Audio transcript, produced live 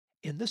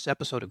In this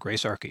episode of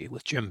Gracearchy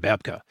with Jim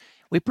Babka,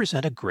 we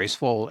present a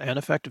graceful and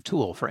effective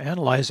tool for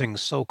analyzing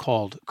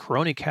so-called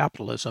crony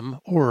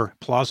capitalism or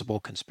plausible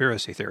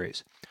conspiracy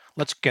theories.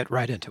 Let's get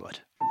right into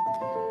it.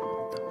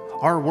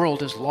 Our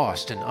world is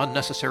lost in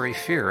unnecessary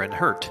fear and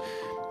hurt.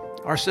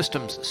 Our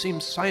systems seem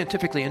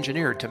scientifically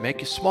engineered to make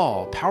you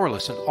small,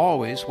 powerless, and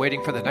always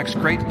waiting for the next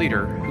great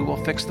leader who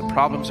will fix the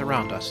problems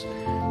around us.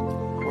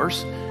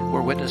 Worse,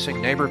 we're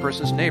witnessing neighbor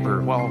versus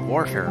neighbor while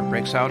warfare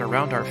breaks out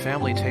around our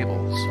family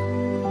tables.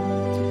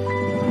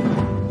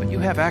 You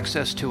have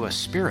access to a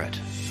spirit,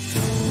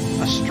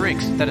 a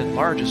strength that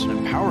enlarges and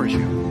empowers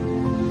you.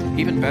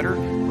 Even better,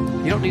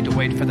 you don't need to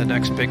wait for the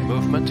next big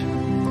movement.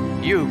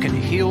 You can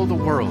heal the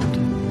world.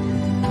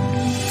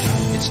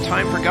 It's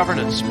time for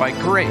governance by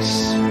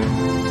grace.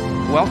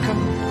 Welcome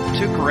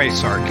to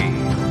Gracearchy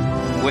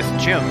with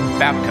Jim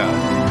Babka.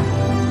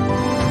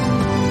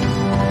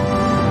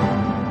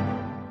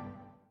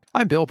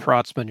 I'm Bill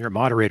Protzman, your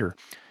moderator.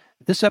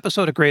 This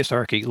episode of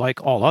Gracearchy,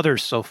 like all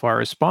others so far,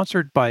 is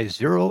sponsored by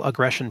Zero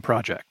Aggression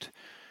Project.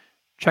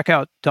 Check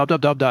out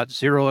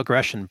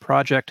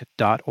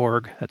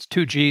www.zeroaggressionproject.org. That's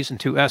 2 G's and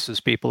 2 S's,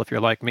 people, if you're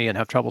like me and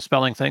have trouble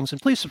spelling things.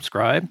 And please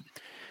subscribe.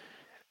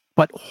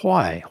 But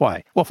why?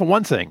 Well, for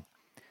one thing,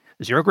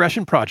 the Zero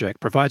Aggression Project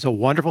provides a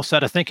wonderful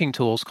set of thinking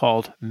tools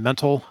called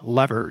mental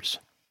levers.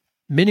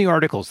 Mini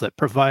articles that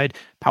provide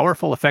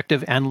powerful,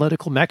 effective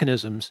analytical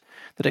mechanisms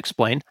that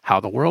explain how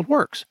the world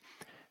works.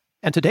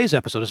 And today's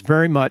episode is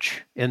very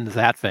much in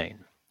that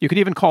vein. You could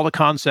even call the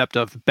concept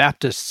of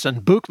Baptists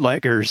and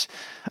bootleggers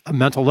a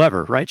mental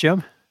lever, right,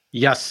 Jim?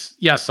 Yes.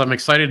 I'm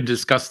excited to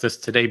discuss this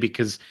today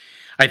because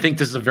I think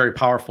this is a very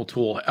powerful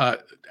tool.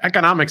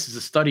 Economics is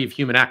a study of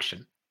human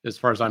action, as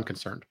far as I'm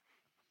concerned.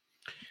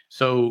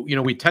 So,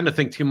 we tend to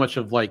think too much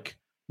of like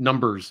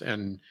numbers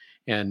and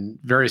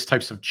various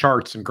types of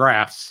charts and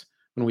graphs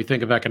when we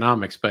think of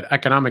economics, but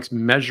economics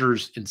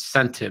measures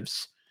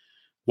incentives.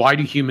 Why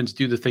do humans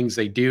do the things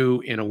they do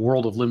in a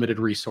world of limited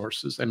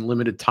resources and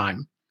limited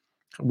time?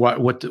 Why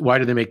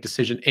do they make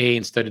decision A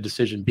instead of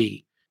decision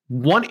B?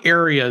 One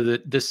area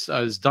that this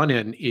is done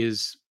in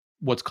is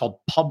what's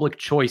called public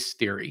choice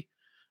theory.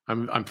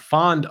 I'm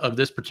fond of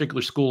this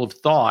particular school of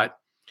thought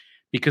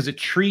because it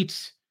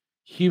treats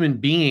human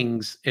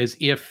beings as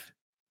if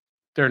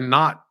they're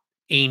not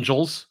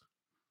angels,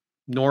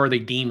 nor are they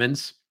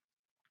demons,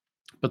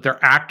 but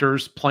they're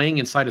actors playing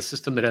inside a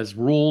system that has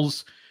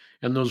rules,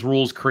 and those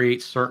rules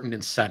create certain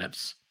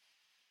incentives.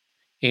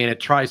 And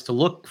it tries to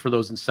look for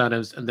those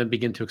incentives and then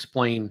begin to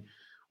explain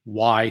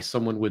why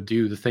someone would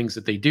do the things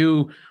that they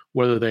do,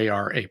 whether they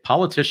are a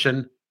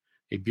politician,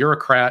 a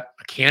bureaucrat,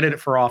 a candidate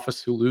for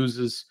office who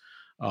loses,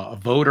 a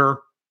voter,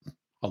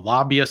 a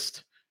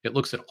lobbyist. It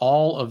looks at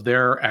all of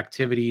their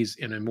activities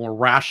in a more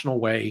rational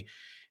way,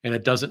 and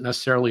it doesn't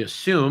necessarily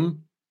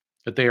assume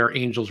that they are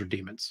angels or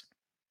demons.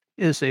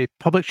 Is a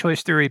public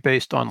choice theory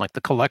based on like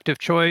the collective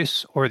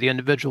choice or the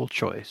individual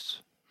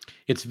choice?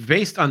 It's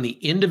based on the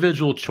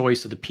individual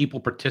choice of the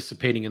people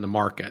participating in the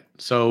market.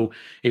 So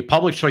a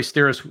public choice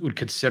theorist would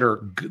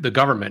consider the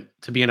government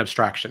to be an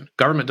abstraction.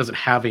 Government doesn't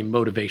have a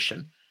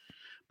motivation,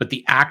 but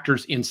the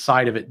actors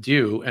inside of it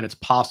do, and it's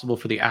possible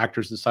for the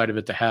actors inside of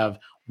it to have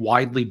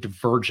widely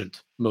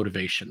divergent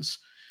motivations.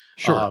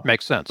 Sure,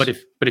 makes sense. But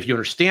if you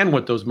understand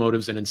what those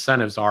motives and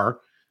incentives are,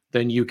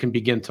 then you can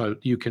begin to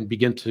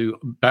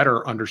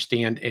better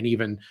understand and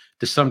even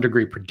to some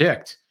degree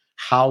predict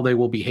how they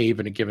will behave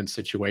in a given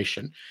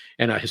situation.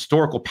 And a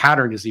historical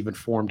pattern is even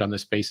formed on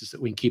this basis that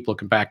we can keep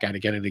looking back at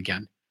again and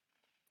again.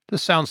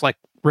 This sounds like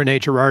Rene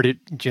Girard.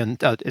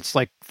 It's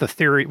like the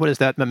theory. What is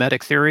that?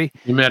 Mimetic theory?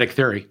 Mimetic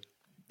theory.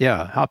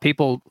 Yeah. How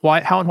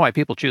and why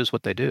people choose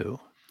what they do.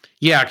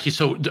 Yeah.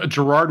 So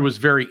Girard was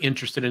very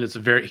interested in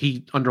it.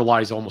 He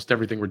underlies almost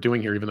everything we're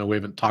doing here, even though we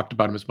haven't talked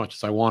about him as much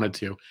as I wanted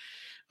to.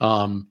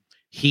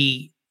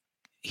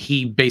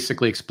 He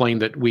basically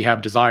explained that we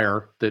have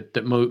desire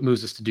that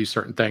moves us to do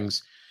certain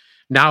things.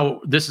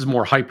 Now, this is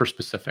more hyper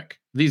specific.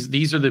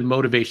 These are the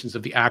motivations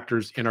of the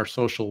actors in our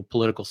social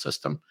political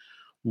system.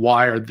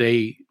 Why are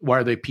they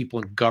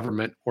people in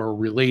government or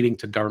relating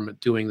to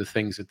government doing the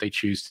things that they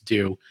choose to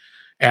do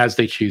as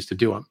they choose to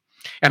do them?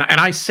 And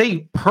I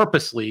say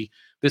purposely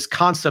this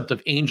concept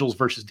of angels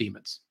versus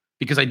demons,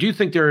 because I do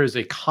think there is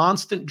a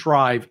constant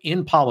drive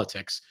in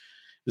politics.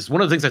 This is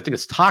one of the things I think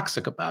is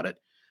toxic about it,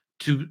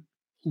 to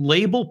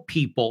label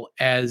people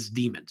as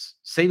demons.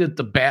 Say that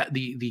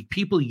the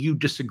people you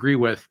disagree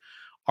with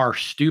are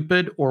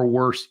stupid or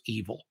worse,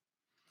 evil.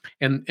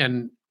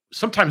 And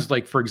sometimes,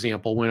 like for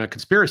example, when a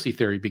conspiracy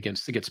theory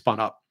begins to get spun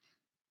up,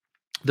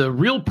 the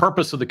real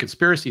purpose of the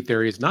conspiracy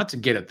theory is not to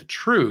get at the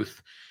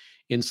truth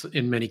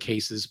in many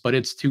cases, but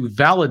it's to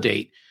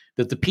validate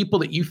that the people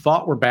that you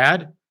thought were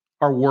bad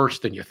are worse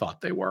than you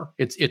thought they were.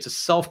 It's a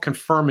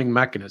self-confirming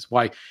mechanism.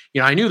 Why,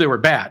 I knew they were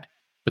bad,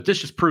 but this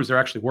just proves they're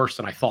actually worse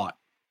than I thought.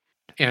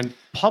 And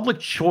public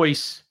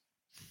choice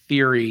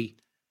theory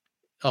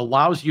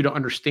allows you to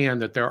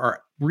understand that there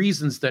are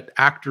reasons that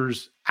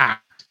actors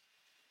act,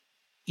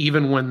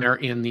 even when they're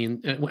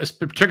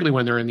particularly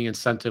when they're in the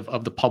incentive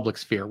of the public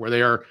sphere, where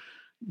they are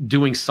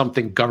doing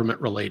something government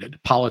related,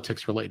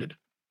 politics related.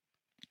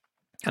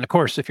 And of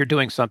course, if you're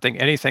doing something,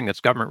 anything that's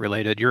government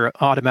related, you're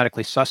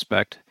automatically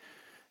suspect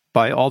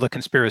by all the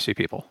conspiracy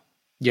people.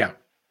 Yeah.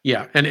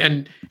 Yeah.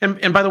 And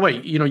by the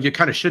way, you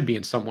kind of should be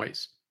in some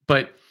ways.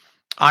 But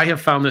I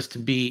have found this to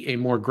be a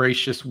more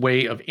gracious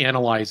way of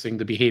analyzing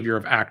the behavior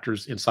of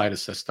actors inside a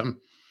system.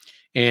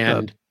 The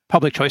And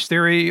public choice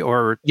theory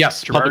or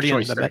yes, public Girardian?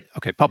 choice theory.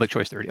 Okay, public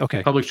choice theory.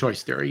 Okay. Public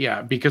choice theory,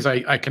 yeah, because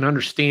I can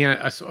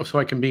understand, so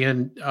I can be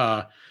in.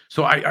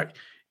 So I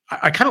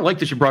kind of like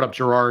that you brought up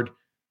Girard.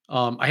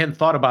 I hadn't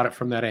thought about it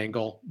from that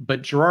angle,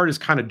 but Girard is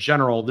kind of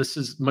general. This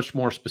is much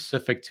more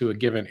specific to a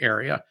given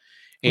area,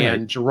 Right.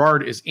 and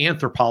Girard is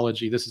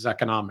anthropology. This is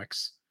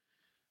economics.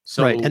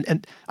 Right. So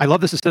And I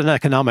love this as an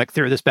economic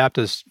theory, this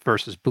Baptist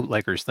versus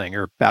bootleggers thing,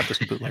 or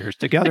Baptist and bootleggers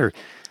together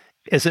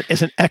is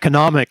an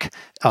economic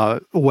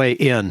way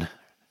in.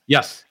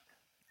 yes,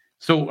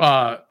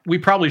 so we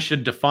probably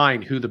should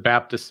define who the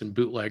Baptists and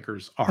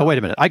bootleggers Oh, are. wait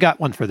a minute. I got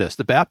one for this.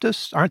 The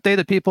Baptists, aren't they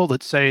the people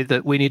that say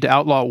that we need to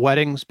outlaw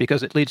weddings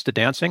because it leads to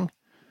dancing?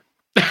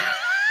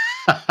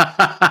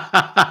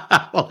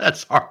 Well,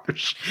 that's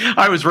harsh.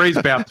 I was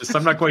raised Baptist.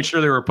 I'm not quite sure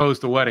they were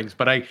opposed to weddings,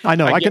 but I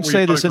know. I get can where you're say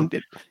coming this in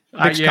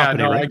from. mixed Yeah,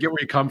 company, no, I right? get where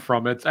you come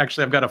from. It's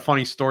actually, I've got a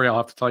funny story. I'll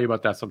have to tell you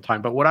about that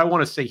sometime. But what I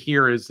want to say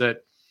here is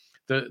that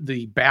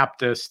the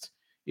Baptist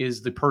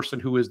is the person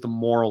who is the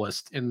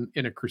moralist in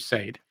a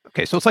crusade.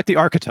 Okay, so it's like the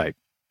archetype.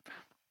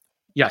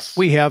 Yes,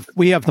 We have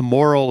the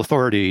moral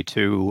authority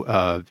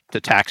to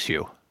tax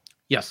you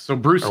yes. So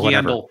Bruce or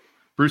whatever. Yandle,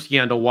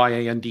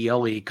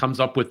 Yandle, comes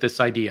up with this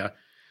idea,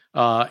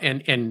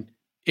 and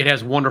it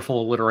has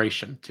wonderful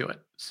alliteration to it.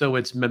 So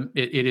it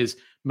is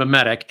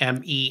memetic,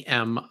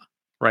 MEM,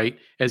 right?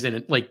 As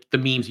in like the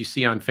memes you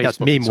see on That's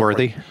Facebook. meme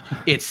worthy.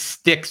 It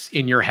sticks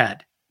in your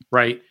head,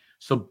 right?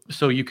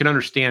 So you can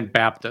understand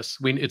Baptists.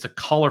 It's a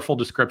colorful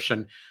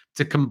description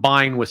to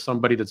combine with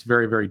somebody that's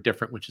very, very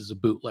different, which is a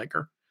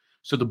bootlegger.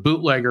 So the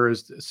bootlegger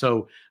is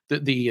so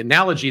the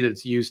analogy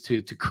that's used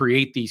to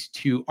create these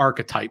two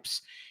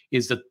archetypes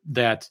is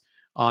that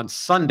on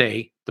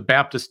Sunday the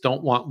Baptists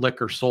don't want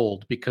liquor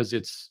sold because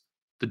it's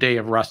the day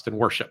of rest and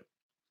worship.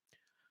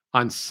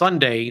 On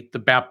Sunday, the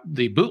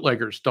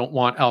bootleggers don't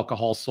want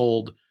alcohol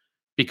sold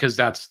because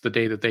that's the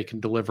day that they can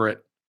deliver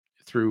it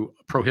through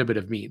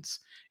prohibitive means.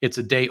 It's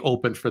a day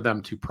open for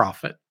them to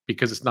profit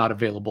because it's not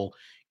available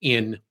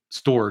in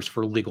stores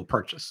for legal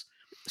purchase.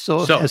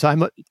 So So as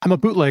I'm a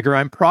bootlegger,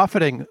 I'm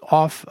profiting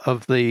off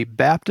of the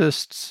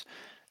Baptists'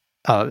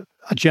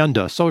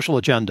 agenda, social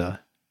agenda,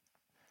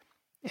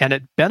 and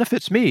it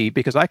benefits me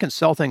because I can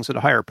sell things at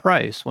a higher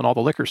price when all the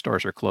liquor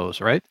stores are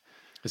closed, right?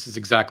 this is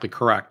exactly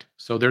correct.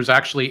 So there's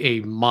actually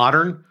a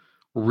modern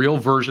real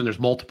version. There's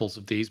multiples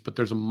of these, but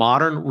there's a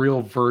modern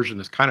real version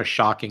that's kind of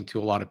shocking to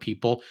a lot of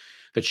people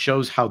that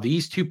shows how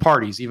these two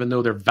parties, even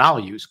though their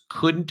values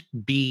couldn't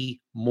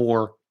be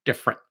more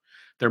different,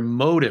 their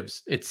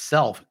motives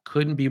itself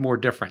couldn't be more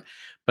different,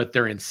 but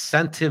their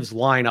incentives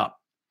line up.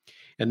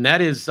 And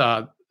that is,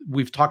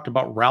 we've talked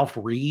about Ralph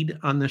Reed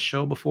on this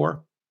show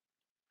before.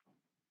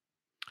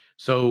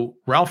 So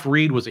Ralph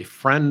Reed was a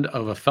friend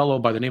of a fellow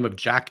by the name of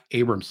Jack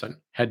Abramson,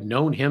 had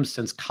known him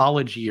since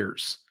college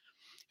years.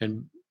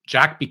 And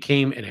Jack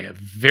became a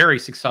very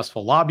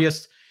successful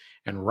lobbyist,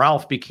 and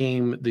Ralph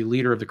became the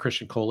leader of the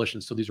Christian Coalition.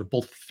 So these are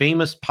both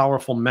famous,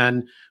 powerful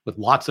men with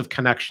lots of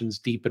connections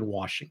deep in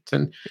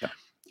Washington. Yeah.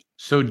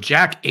 So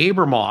Jack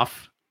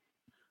Abramoff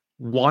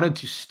wanted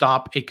to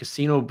stop a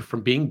casino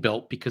from being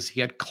built because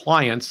he had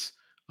clients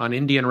on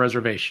Indian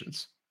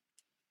reservations.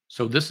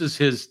 So this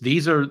is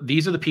these are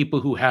the people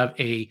who have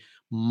a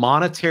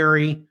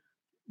monetary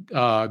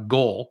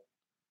goal.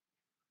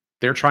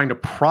 They're trying to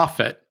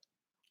profit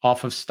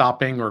off of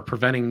stopping or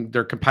preventing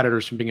their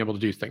competitors from being able to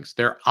do things.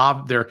 Their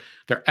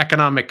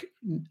economic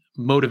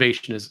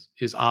motivation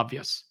is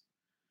obvious.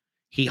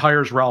 He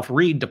hires Ralph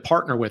Reed to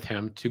partner with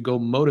him to go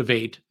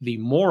motivate the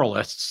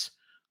moralists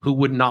who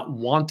would not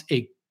want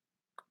a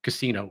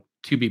casino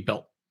to be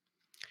built.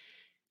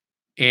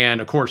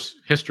 And of course,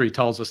 history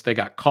tells us they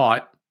got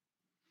caught.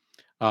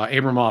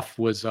 Abramoff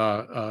was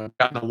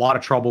got in a lot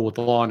of trouble with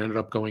the law and ended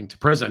up going to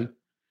prison.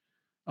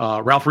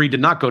 Ralph Reed did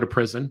not go to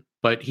prison,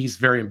 but he's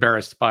very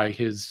embarrassed by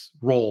his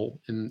role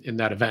in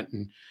that event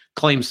and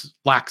claims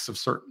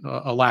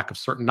a lack of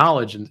certain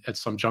knowledge at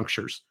some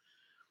junctures.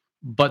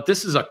 But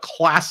this is a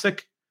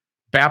classic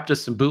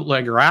Baptist and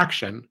bootlegger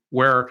action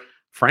where,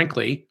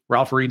 frankly,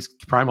 Ralph Reed's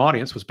prime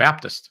audience was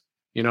Baptist.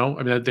 I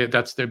mean,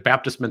 that's their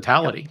Baptist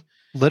mentality.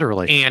 Yep.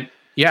 Literally. And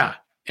yeah.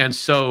 And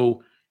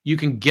so you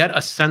can get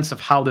a sense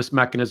of how this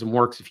mechanism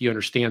works if you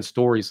understand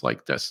stories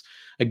like this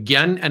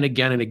again and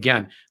again and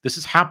again. This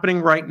is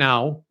happening right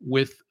now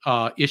with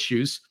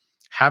issues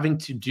having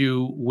to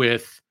do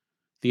with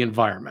the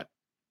environment.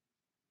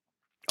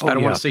 I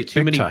don't want to say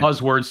too many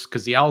buzzwords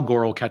because the Al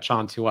Gore will catch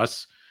on to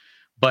us,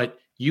 but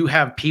you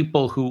have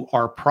people who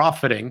are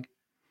profiting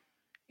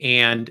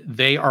and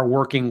they are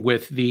working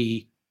with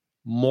the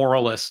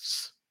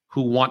moralists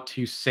who want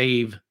to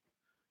save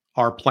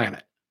our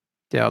planet.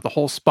 Yeah, the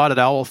whole spotted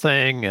owl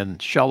thing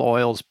and Shell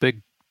Oil's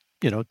big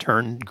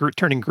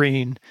turning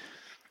green,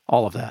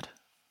 all of that.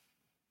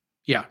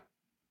 Yeah.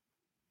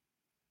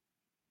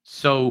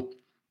 So,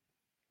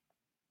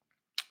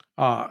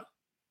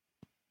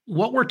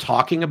 what we're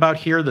talking about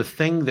here, the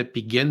thing that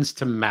begins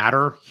to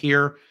matter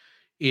here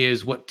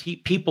is what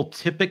people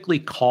typically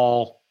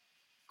call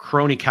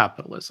crony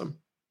capitalism.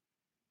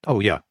 Oh,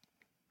 yeah,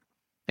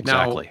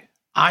 Now, exactly.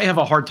 I have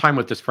a hard time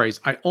with this phrase.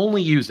 I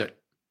only use it.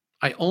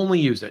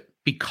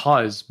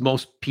 Because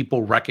most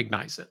people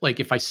recognize it. Like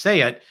if I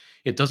say it,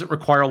 it doesn't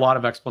require a lot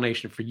of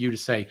explanation for you to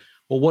say,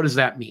 well, what does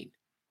that mean?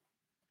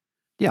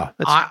 Yeah,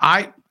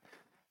 I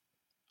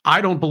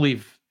I don't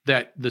believe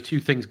that the two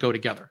things go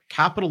together.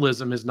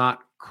 Capitalism is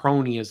not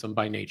cronyism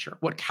by nature.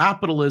 What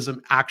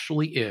capitalism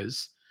actually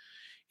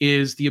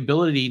is the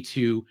ability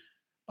to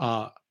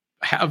uh,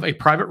 have a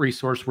private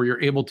resource where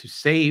you're able to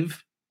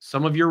save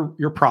some of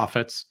your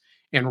profits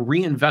and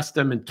reinvest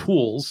them in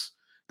tools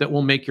that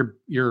will make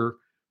your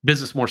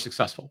business more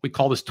successful. We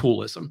call this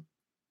toolism.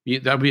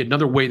 That would be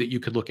another way that you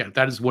could look at it.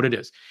 That is what it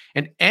is.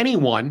 And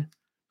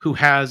who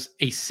has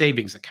a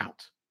savings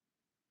account,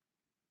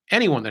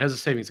 anyone that has a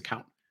savings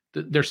account,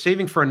 they're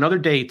saving for another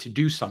day to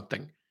do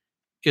something,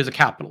 is a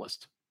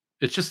capitalist.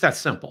 It's just that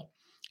simple.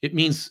 It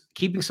means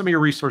keeping some of your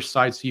resource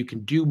aside so you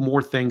can do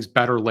more things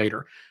better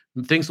later.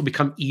 Things will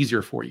become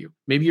easier for you.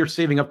 Maybe you're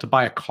saving up to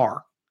buy a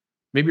car.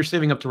 Maybe you're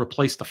saving up to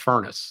replace the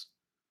furnace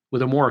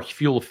with a more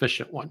fuel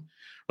efficient one.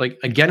 Like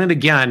again and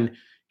again,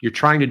 you're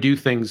trying to do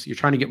things, you're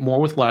trying to get more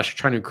with less, you're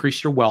trying to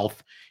increase your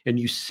wealth, and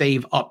you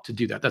save up to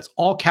do that. That's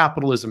all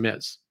capitalism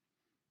is.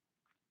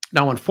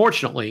 Now,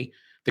 unfortunately,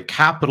 the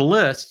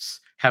capitalists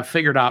have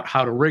figured out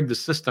how to rig the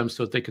system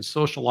so that they can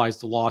socialize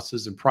the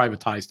losses and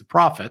privatize the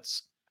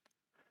profits.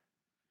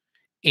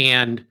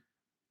 And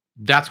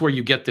that's where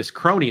you get this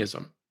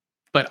cronyism.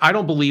 But I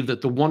don't believe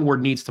that the one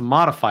word needs to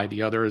modify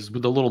the other, is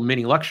with the little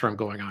mini lecture I'm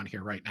going on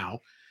here right now.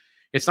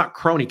 It's not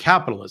crony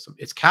capitalism.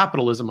 It's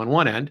capitalism on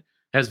one end.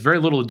 It has very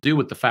little to do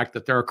with the fact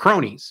that there are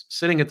cronies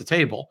sitting at the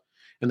table,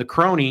 and the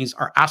cronies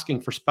are asking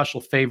for special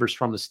favors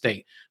from the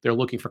state. They're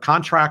looking for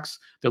contracts.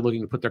 They're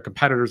looking to put their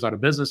competitors out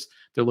of business.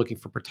 They're looking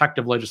for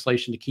protective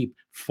legislation to keep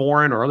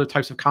foreign or other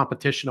types of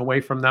competition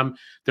away from them.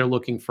 They're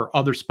looking for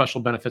other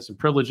special benefits and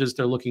privileges.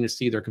 They're looking to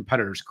see their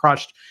competitors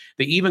crushed.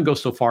 They even go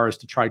so far as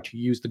to try to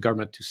use the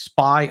government to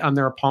spy on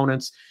their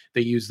opponents.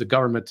 They use the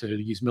government to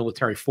use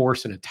military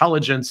force and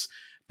intelligence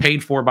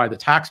paid for by the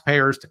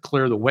taxpayers to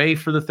clear the way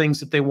for the things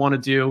that they want to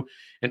do.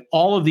 And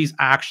all of these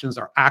actions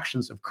are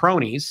actions of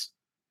cronies.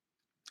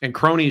 And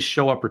cronies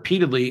show up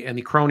repeatedly, and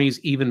the cronies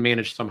even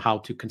manage somehow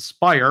to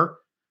conspire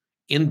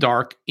in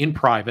dark, in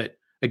private,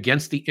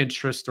 against the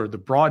interest or the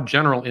broad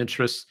general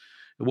interests,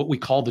 what we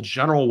call the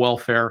general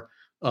welfare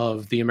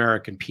of the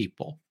American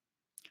people.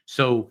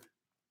 So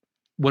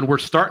when we're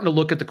starting to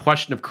look at the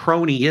question of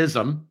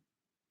cronyism,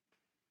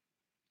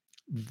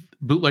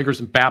 Bootleggers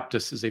and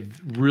Baptists is a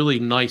really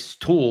nice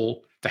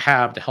tool to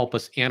have to help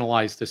us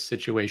analyze this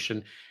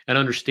situation and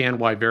understand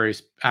why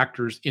various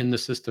actors in the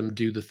system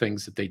do the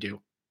things that they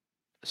do.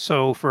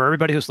 So for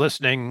everybody who's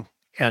listening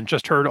and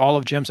just heard all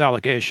of Jim's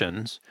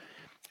allegations,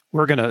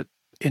 we're going to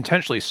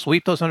intentionally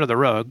sweep those under the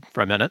rug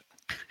for a minute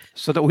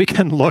so that we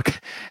can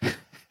look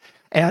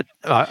at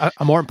a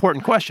more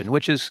important question,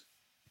 which is,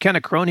 can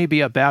a crony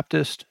be a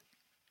Baptist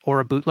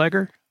or a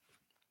bootlegger?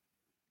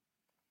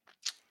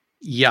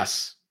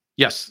 Yes.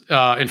 Yes.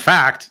 In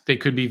fact, they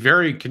could be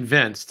very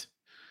convinced.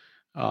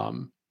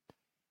 There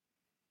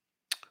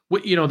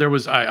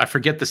was, I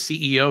forget the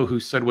CEO who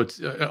said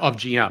of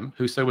GM,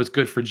 who said what's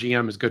good for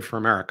GM is good for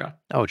America.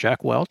 Oh,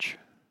 Jack Welch?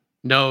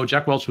 No,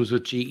 Jack Welch was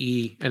with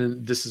GE,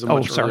 and this is a Oh,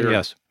 much sorry, earlier.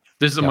 yes.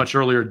 This is a much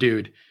earlier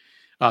dude.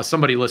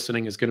 Somebody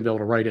listening is going to be able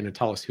to write in and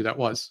tell us who that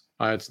was.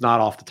 It's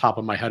not off the top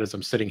of my head as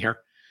I'm sitting here.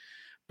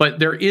 But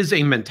there is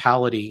a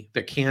mentality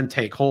that can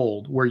take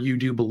hold where you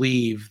do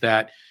believe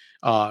that,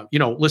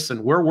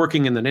 listen, we're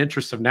working in the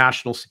interest of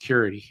national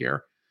security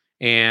here.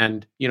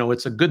 And,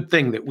 it's a good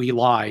thing that we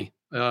lie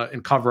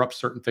and cover up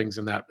certain things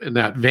in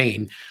that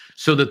vein,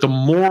 so that the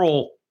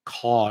moral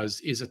cause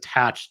is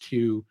attached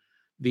to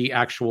the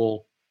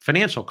actual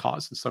financial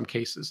cause in some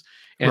cases.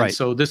 And Right.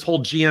 so this whole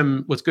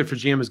GM, what's good for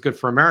GM is good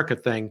for America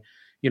thing,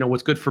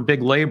 what's good for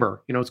big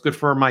labor, it's good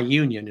for my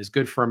union is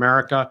good for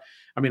America.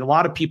 I mean, a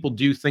lot of people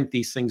do think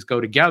these things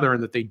go together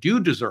and that they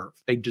deserve.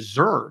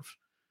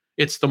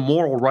 It's the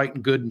moral, right,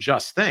 and good and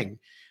just thing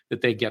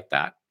that they get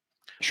that.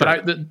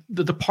 Sure. But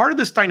the part of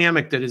this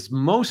dynamic that is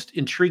most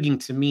intriguing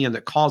to me and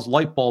that caused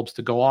light bulbs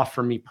to go off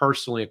for me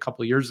personally a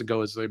couple of years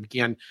ago as I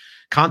began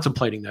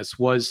contemplating this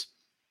was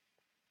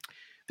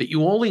that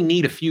you only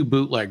need a few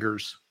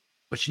bootleggers,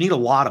 but you need a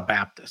lot of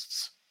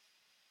Baptists.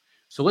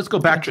 So let's go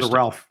back to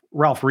the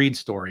Ralph Reed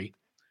story.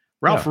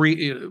 Reed,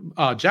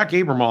 Jack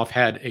Abramoff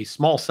had a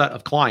small set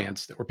of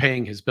clients that were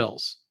paying his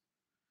bills.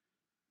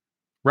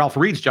 Ralph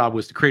Reed's job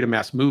was to create a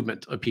mass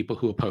movement of people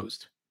who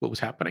opposed what was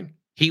happening.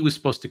 He was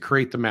supposed to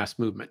create the mass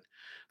movement.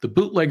 The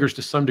bootleggers,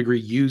 to some degree,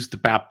 used the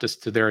Baptists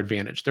to their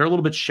advantage. They're a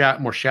little bit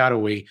more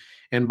shadowy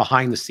and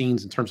behind the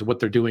scenes in terms of what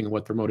they're doing and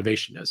what their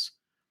motivation is.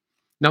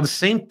 Now, the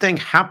same thing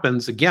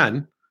happens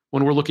again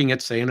when we're looking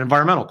at, say, an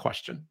environmental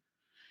question,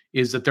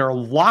 is that there are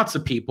lots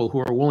of people who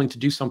are willing to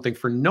do something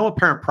for no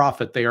apparent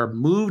profit. They are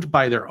moved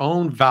by their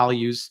own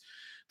values,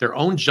 their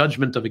own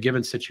judgment of a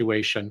given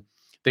situation.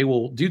 They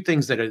will do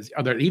things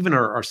that even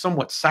are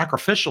somewhat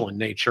sacrificial in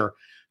nature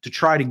to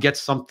try to get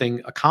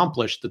something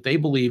accomplished that they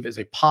believe is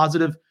a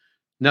positive,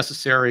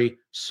 necessary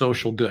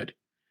social good.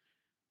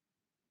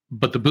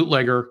 But the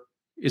bootlegger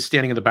is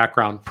standing in the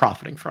background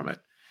profiting from it.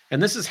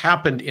 And this has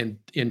happened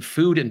in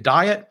food and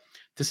diet.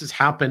 This has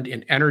happened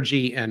in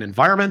energy and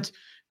environment.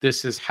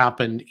 This has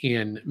happened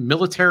in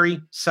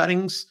military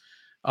settings,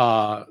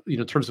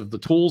 in terms of the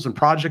tools and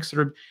projects that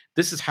are.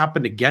 This has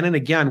happened again and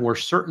again, where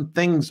certain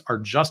things are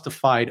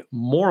justified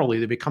morally.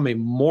 They become a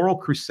moral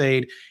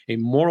crusade, a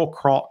moral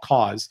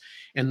cause.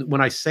 And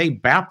when I say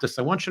Baptist,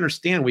 I want you to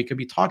understand we could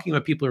be talking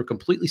about people who are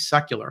completely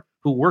secular,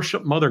 who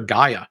worship Mother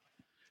Gaia.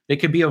 They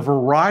could be a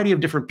variety of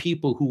different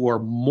people who are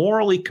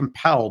morally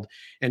compelled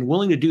and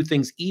willing to do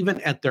things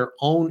even at their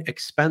own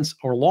expense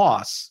or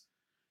loss.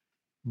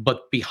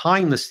 But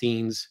behind the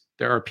scenes,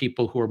 there are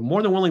people who are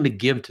more than willing to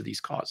give to these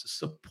causes,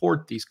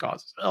 support these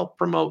causes, help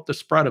promote the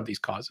spread of these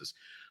causes,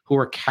 who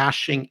are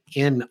cashing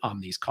in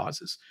on these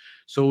causes.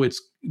 So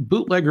it's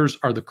bootleggers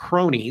are the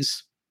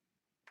cronies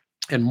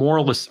and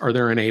moralists are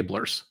their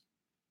enablers.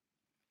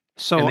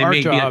 So and they our may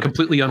be job,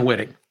 completely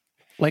unwitting.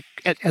 like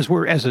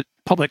as a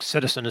public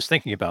citizen is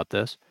thinking about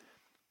this,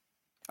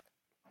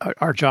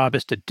 our job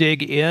is to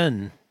dig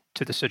in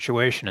to the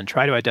situation and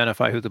try to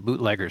identify who the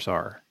bootleggers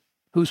are,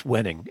 who's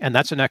winning. And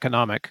that's an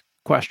economic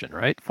question,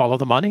 right? Follow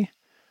the money.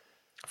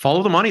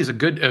 Follow the money is a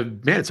good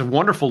man. It's a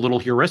wonderful little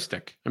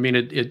heuristic. I mean,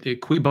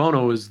 it cui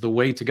bono is the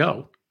way to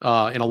go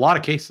in a lot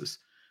of cases.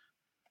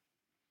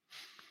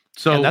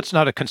 So And that's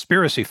not a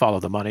conspiracy follow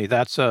the money.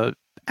 That's a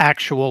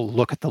actual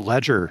look at the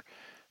ledger.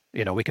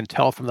 We can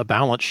tell from the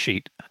balance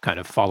sheet kind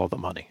of follow the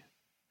money.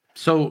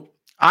 So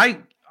I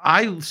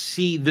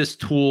see this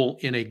tool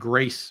in a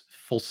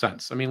graceful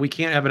sense. I mean, we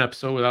can't have an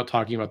episode without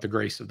talking about the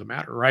grace of the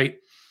matter, right?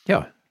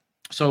 Yeah.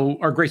 So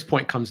our grace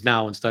point comes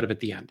now instead of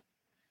at the end.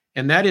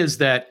 And that is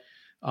that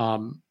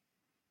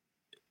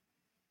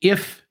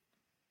if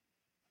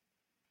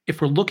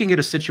we're looking at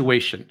a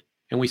situation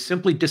and we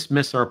simply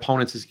dismiss our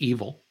opponents as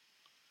evil,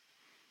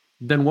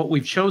 then what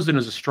we've chosen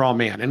is a straw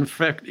man. And in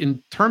fact,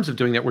 in terms of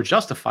doing that, we're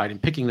justified in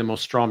picking the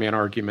most straw man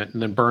argument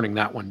and then burning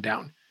that one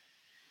down.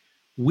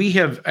 We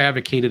have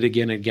advocated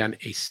again and again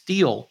a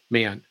steel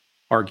man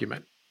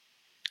argument.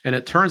 And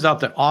it turns out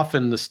that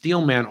often the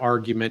steel man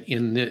argument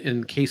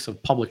in case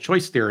of public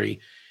choice theory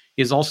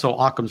is also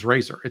Occam's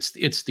razor. It's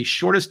the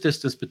shortest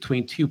distance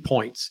between 2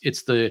 points.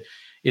 It's the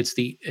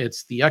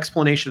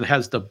explanation that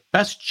has the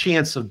best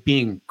chance of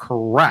being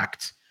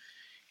correct,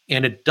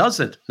 and it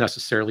doesn't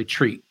necessarily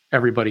treat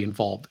everybody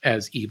involved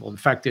as evil. In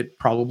fact, it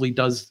probably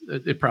does.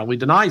 It probably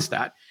denies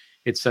that.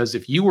 It says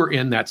if you were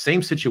in that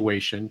same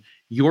situation,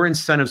 your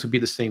incentives would be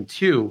the same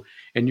too,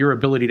 and your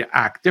ability to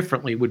act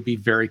differently would be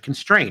very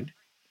constrained.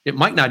 It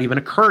might not even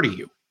occur to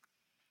you.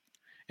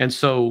 And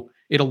so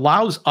it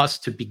allows us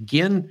to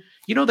begin,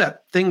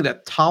 that thing,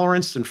 that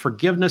tolerance and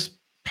forgiveness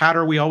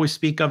pattern we always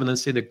speak of, and then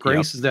say that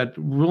grace is that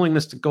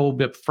willingness to go a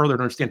bit further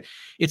to understand.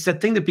 It's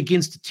that thing that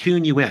begins to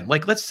tune you in.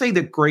 Like, let's say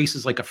that grace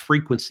is like a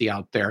frequency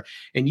out there,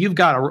 and you've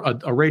got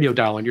a radio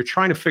dial, and you're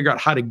trying to figure out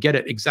how to get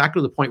it exactly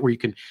to the point where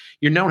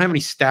you don't have any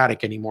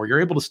static anymore.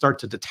 You're able to start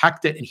to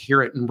detect it and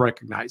hear it and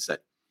recognize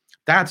it.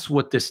 That's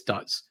what this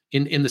does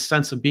in the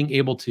sense of being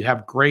able to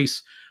have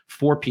grace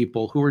for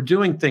people who are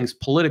doing things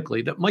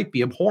politically that might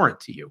be abhorrent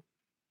to you.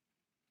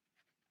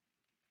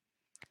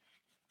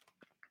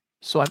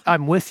 So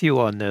I'm with you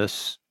on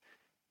this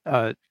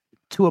to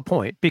a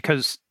point,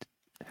 because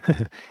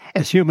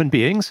as human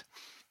beings,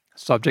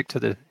 subject to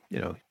the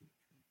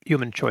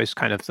human choice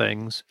kind of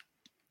things,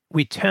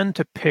 we tend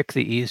to pick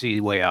the easy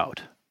way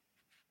out,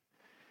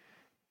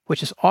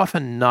 which is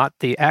often not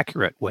the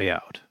accurate way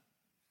out,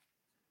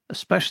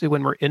 especially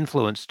when we're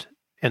influenced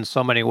in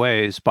so many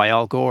ways by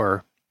Al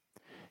Gore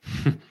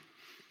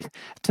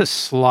to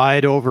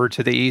slide over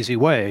to the easy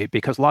way,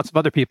 because lots of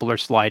other people are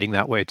sliding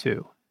that way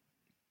too.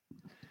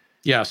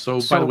 Yeah. So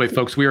by the way,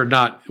 folks, we are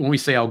not, when we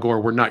say Al Gore,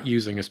 we're not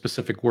using a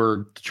specific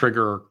word to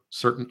trigger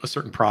a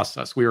certain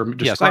process. We are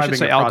describing yes, I should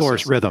say Al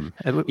Gore's rhythm.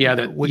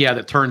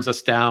 That turns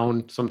us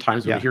down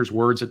sometimes when it hears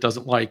words it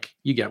doesn't like.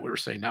 You get what we're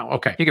saying now.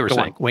 Okay. You get what we're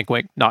saying. Wink,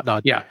 wink, nod,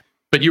 nod. Yeah.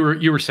 But you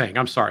were saying,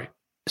 I'm sorry.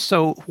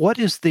 So what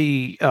is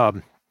the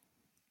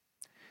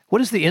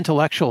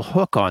intellectual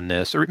hook on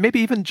this, or maybe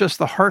even just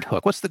the heart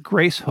hook? What's the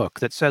grace hook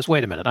that says,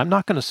 wait a minute, I'm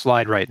not going to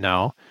slide right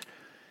now.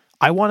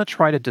 I want to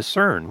try to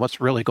discern what's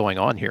really going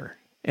on here.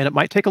 And it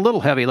might take a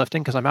little heavy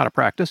lifting because I'm out of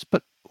practice,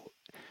 but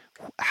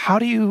how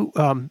do you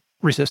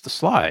resist the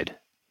slide,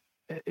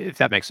 if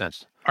that makes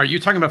sense? Are you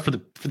talking about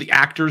for the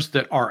actors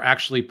that are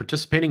actually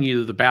participating,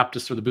 either the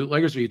Baptists or the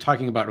bootleggers? Or are you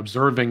talking about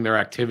observing their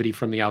activity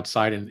from the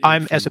outside?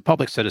 As a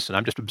public citizen,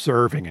 I'm just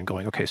observing and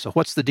going, okay, so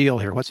what's the deal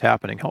here? What's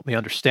happening? Help me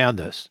understand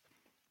this,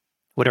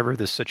 whatever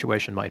this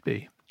situation might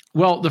be.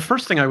 Well, the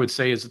first thing I would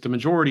say is that the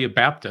majority of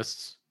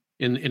Baptists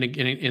in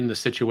the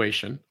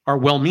situation are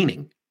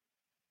well-meaning.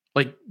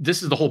 Like,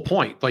 this is the whole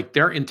point. Like,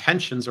 their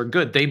intentions are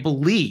good. They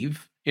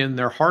believe in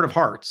their heart of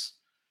hearts.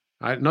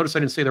 I notice I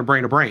didn't say their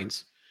brain of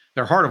brains.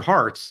 Their heart of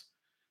hearts,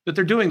 that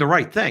they're doing the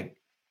right thing,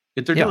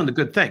 that they're Yeah. doing the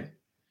good thing.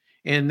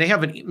 And they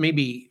have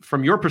maybe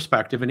from your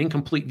perspective, an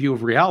incomplete view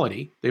of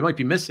reality. They might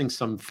be missing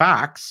some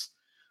facts.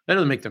 That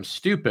doesn't make them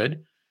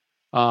stupid.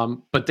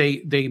 But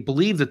they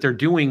believe that they're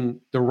doing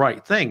the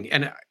right thing.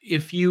 And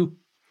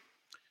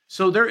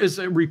so there is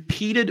a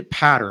repeated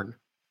pattern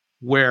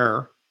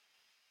where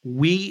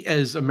we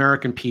as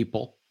American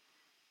people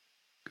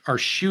are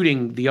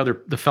shooting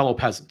the fellow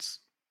peasants.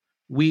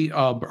 We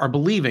are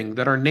believing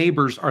that our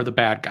neighbors are the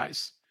bad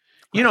guys.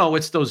 Right.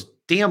 It's those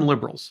damn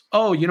liberals.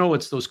 Oh,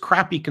 it's those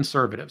crappy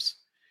conservatives.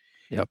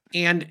 Yep.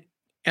 And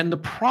the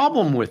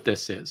problem with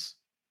this is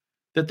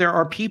that there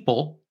are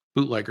people,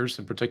 bootleggers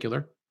in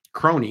particular,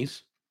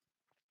 cronies,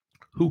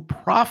 who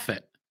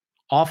profit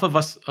off of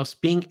us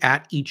being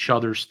at each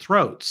other's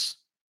throats.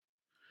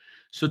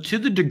 So, to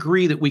the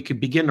degree that we could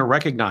begin to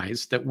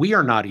recognize that we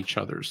are not each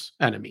other's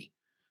enemy,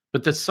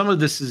 but that some of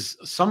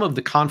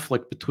the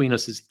conflict between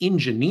us is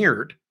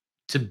engineered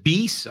to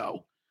be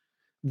so,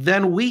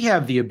 then we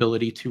have the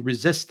ability to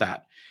resist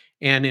that.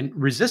 And in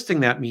resisting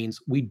that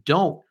means we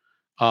don't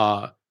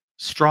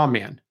straw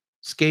man,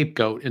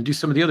 scapegoat, and do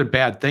some of the other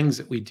bad things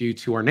that we do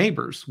to our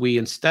neighbors. We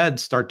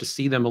instead start to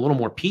see them a little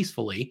more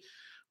peacefully.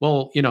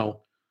 Well,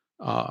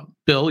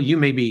 Bill, you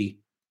may be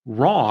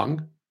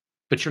wrong,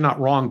 but you're not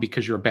wrong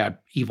because you're a bad,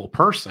 evil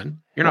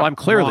person. You're Well, not I'm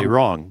clearly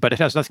wrong. wrong, but it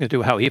has nothing to do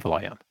with how evil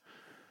I am.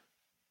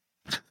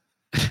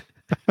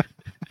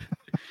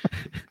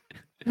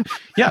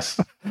 Yes,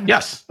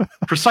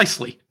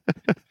 precisely.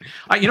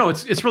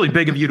 It's really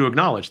big of you to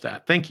acknowledge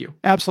that. Thank you.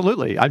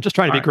 Absolutely. I'm just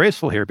trying to All be right.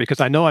 graceful here because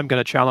I know I'm going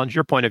to challenge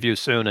your point of view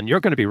soon, and you're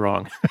going to be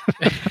wrong.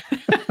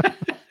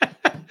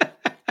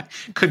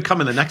 Could come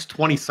in the next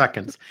 20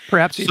 seconds.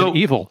 Perhaps even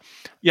evil.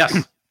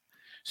 Yes.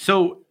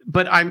 So,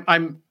 but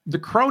I'm the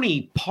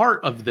crony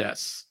part of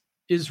this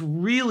is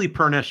really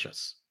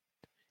pernicious.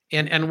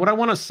 And what I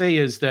want to say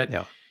is that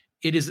Yeah.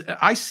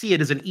 I see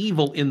it as an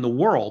evil in the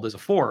world as a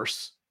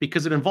force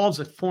because it involves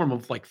a form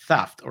of like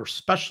theft or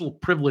special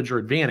privilege or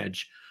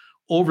advantage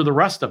over the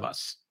rest of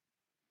us.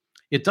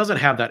 It doesn't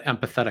have that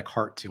empathetic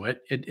heart to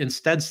it. It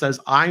instead says,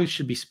 I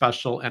should be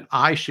special and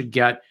I should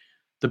get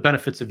the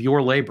benefits of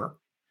your labor.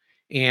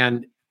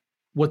 And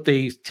what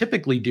they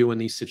typically do in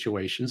these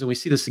situations, and we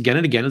see this again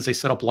and again, is they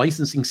set up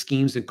licensing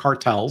schemes and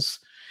cartels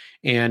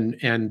and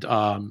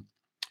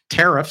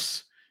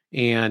tariffs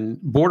and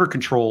border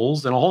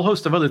controls and a whole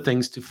host of other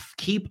things to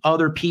keep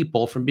other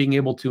people from being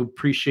able to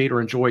appreciate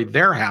or enjoy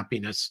their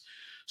happiness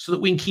so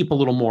that we can keep a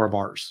little more of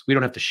ours. We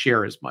don't have to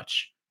share as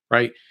much,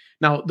 right?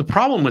 Now, the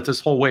problem with this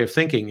whole way of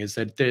thinking is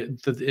that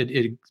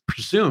it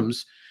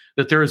presumes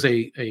that there is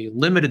a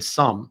limited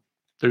sum.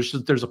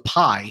 There's a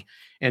pie,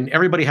 and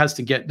everybody has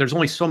to get. There's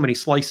only so many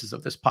slices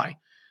of this pie.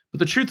 But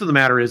the truth of the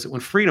matter is that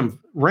when freedom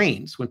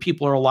reigns, when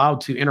people are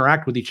allowed to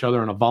interact with each other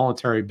on a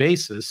voluntary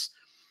basis,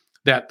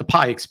 that the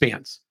pie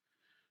expands.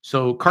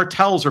 So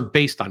cartels are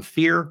based on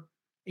fear,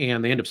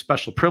 and they end up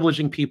special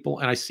privileging people.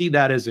 And I see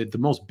that as the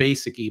most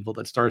basic evil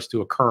that starts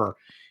to occur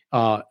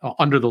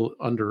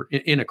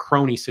in a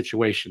crony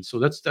situation. So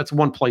that's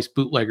one place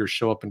bootleggers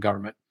show up in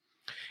government,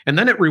 and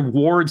then it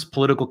rewards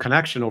political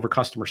connection over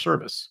customer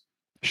service.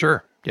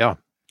 Sure. Yeah.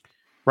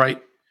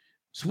 Right.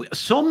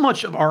 So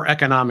much of our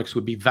economics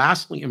would be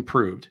vastly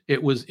improved.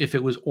 If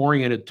it was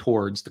oriented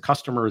towards the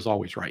customer is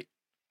always right.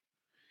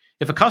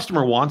 If a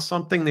customer wants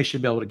something, they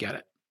should be able to get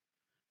it.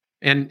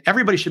 And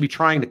everybody should be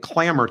trying to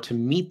clamor to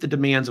meet the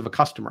demands of a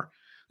customer.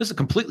 This is a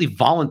completely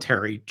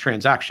voluntary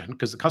transaction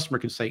because the customer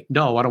can say,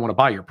 no, I don't want to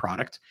buy your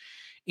product.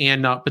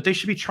 And but they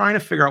should be trying to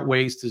figure out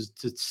ways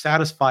to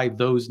satisfy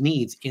those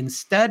needs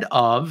instead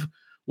of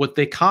what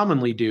they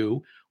commonly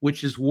do,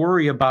 which is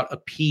worry about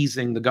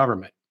appeasing the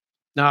government.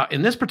 Now,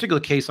 in this particular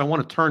case, I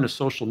want to turn to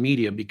social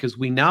media because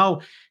we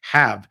now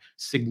have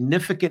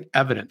significant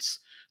evidence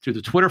through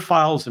the Twitter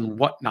files and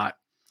whatnot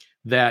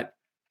that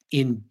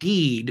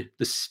indeed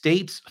the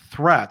state's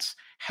threats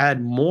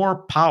had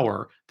more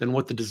power than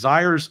what the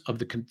desires of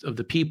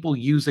the people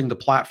using the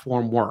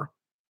platform were.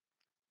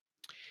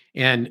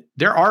 And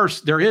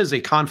there is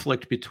a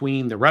conflict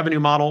between the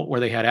revenue model where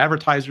they had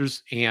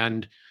advertisers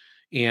and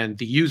the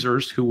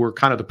users who were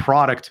kind of the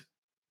product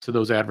to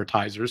those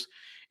advertisers.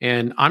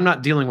 And I'm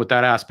not dealing with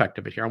that aspect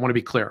of it here. I want to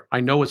be clear.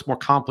 I know it's more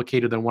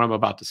complicated than what I'm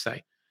about to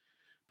say.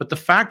 But the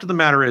fact of the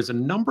matter is, a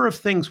number of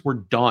things were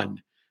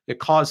done that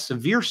caused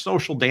severe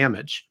social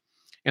damage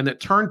and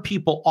that turned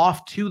people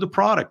off to the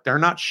product. They're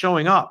not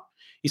showing up.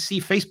 You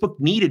see, Facebook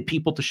needed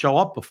people to show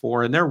up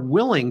before, and they're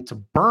willing to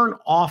burn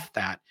off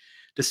that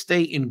to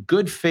stay in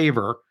good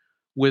favor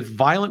with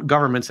violent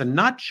governments, and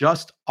not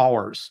just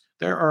ours.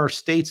 There are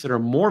states that are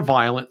more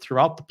violent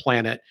throughout the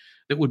planet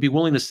that would be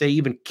willing to say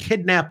even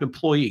kidnap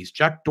employees.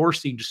 Jack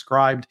Dorsey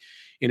described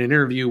in an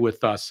interview with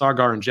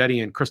Sargar and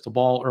Jetty and Crystal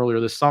Ball earlier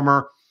this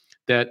summer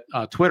that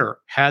Twitter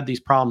had these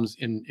problems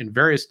in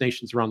various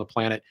nations around the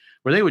planet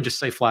where they would just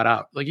say flat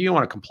out, like, you don't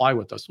want to comply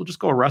with us, we'll just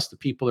go arrest the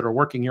people that are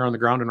working here on the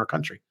ground in our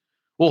country.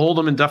 We'll hold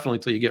them indefinitely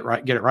until you get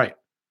it right.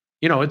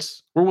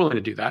 We're willing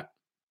to do that.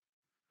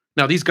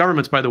 Now, these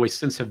governments, by the way,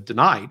 since have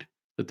denied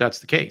that that's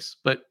the case.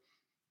 But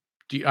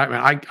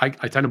I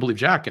tend to believe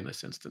Jack in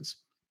this instance.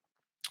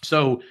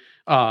 So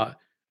uh,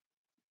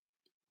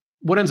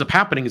 what ends up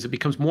happening is it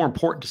becomes more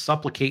important to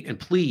supplicate and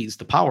please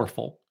the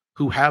powerful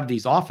who have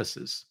these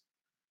offices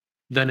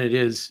than it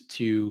is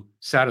to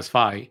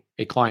satisfy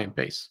a client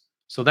base.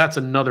 So that's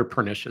another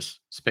pernicious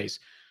space.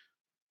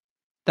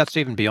 That's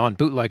even beyond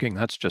bootlegging.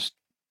 That's just,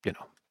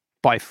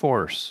 by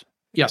force.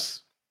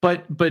 Yes.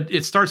 But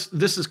it starts,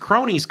 this is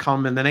cronies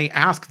come and then they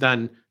ask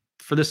then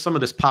for some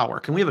of this power.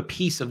 Can we have a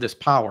piece of this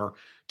power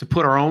to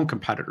put our own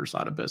competitors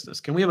out of business?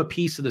 Can we have a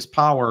piece of this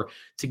power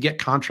to get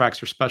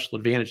contracts or special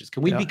advantages?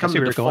 Can we become the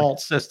default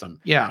system?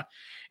 Yeah.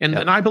 And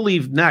I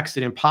believe next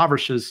it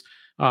impoverishes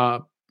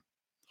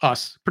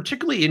us,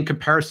 particularly in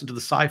comparison to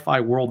the sci-fi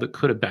world that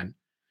could have been.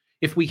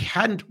 If we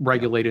hadn't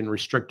regulated and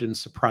restricted and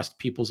suppressed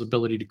people's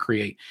ability to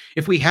create,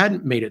 if we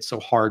hadn't made it so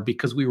hard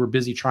because we were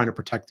busy trying to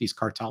protect these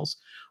cartels,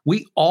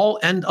 we all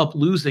end up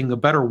losing a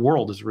better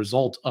world as a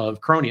result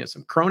of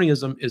cronyism.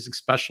 Cronyism is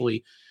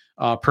especially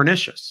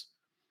pernicious.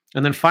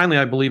 And then finally,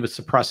 I believe it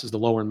suppresses the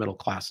lower and middle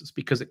classes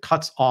because it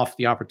cuts off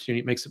the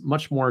opportunity. It makes it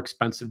much more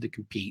expensive to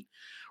compete.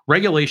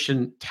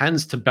 Regulation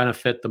tends to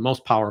benefit the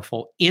most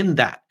powerful in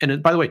that.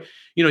 And by the way,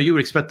 you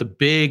would expect the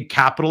big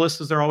capitalists,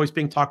 as they're always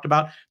being talked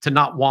about, to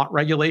not want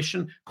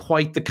regulation.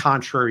 Quite the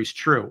contrary is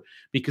true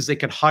because they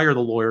can hire the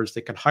lawyers,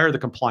 they can hire the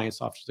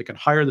compliance officers, they can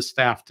hire the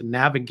staff to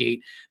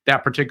navigate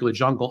that particular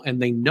jungle.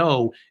 And they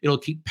know it'll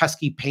keep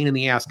pesky pain in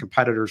the ass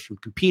competitors from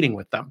competing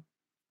with them.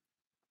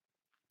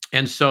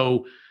 And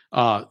so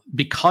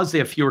because they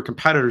have fewer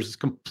competitors, it's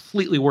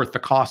completely worth the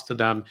cost to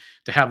them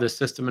to have this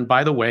system. And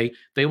by the way,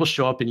 they will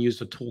show up and use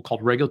a tool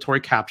called regulatory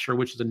capture,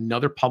 which is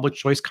another public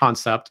choice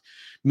concept,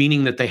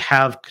 meaning that they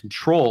have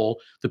control.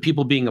 The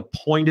people being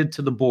appointed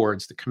to the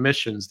boards, the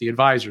commissions, the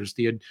advisors,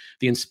 the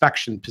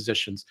inspection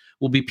positions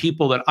will be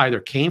people that either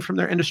came from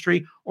their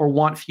industry or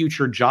want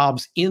future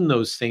jobs in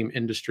those same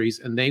industries.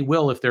 And they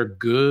will, if they're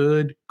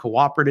good,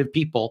 cooperative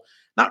people,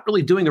 not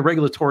really doing the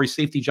regulatory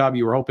safety job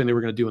you were hoping they were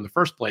going to do in the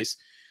first place,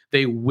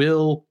 they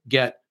will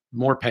get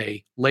more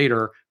pay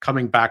later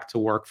coming back to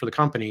work for the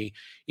company.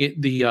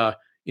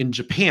 In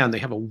Japan, they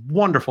have a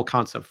wonderful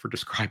concept for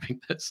describing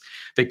this.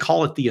 They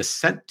call it the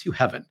ascent to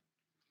heaven,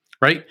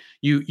 right?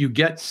 You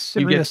get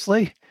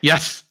seriously?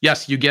 Yes,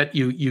 you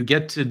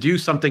get to do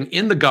something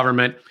in the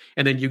government,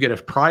 and then you get a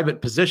private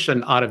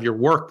position out of your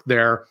work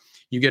there.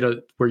 You get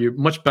where you're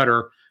much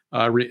better,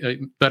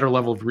 better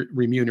level of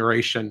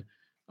remuneration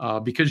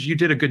because you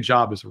did a good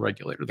job as a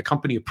regulator. The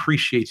company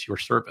appreciates your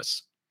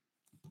service.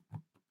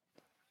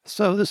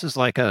 So this is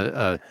like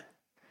well,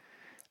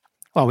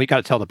 we got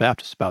to tell the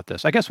Baptists about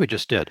this. I guess we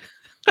just did.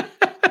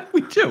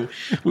 We do.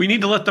 We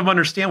need to let them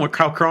understand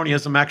how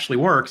cronyism actually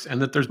works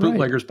and that there's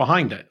bootleggers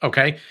behind it.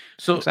 Okay.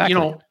 So,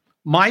 exactly.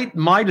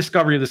 My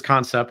discovery of this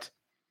concept,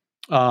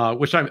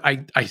 which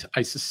I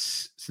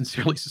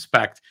sincerely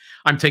suspect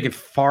I'm taking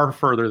far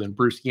further than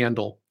Bruce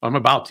Yandel. I'm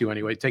about to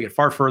anyway, take it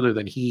far further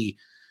than he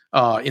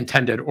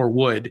intended or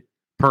would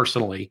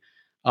personally.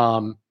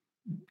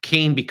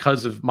 Came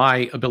because of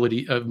my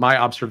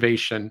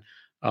observation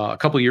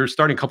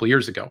starting a couple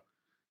years ago,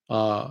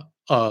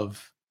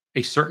 of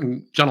a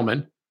certain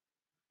gentleman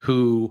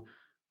who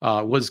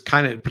was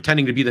kind of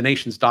pretending to be the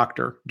nation's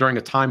doctor during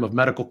a time of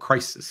medical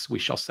crisis, we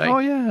shall say. Oh,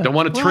 yeah. Don't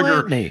want to trigger.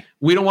 Anthony.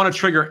 We don't want to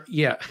trigger.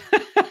 Yeah.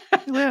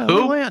 Yeah, Who?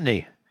 little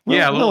Anthony.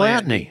 Little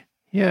Anthony.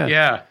 Yeah.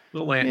 Yeah.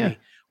 Little Anthony. Yeah.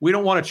 We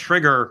don't want to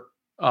trigger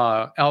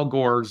Al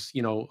Gore's,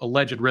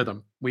 alleged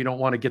rhythm. We don't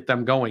want to get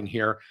them going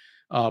here.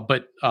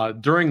 But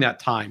during that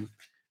time,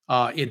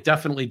 it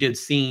definitely did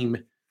seem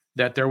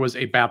that there was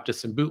a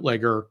Baptist and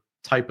bootlegger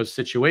type of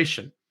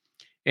situation.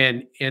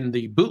 And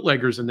the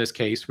bootleggers in this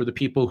case were the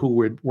people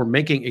who were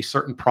making a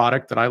certain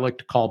product that I like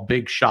to call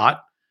big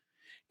shot.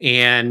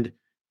 And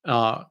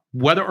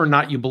whether or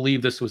not you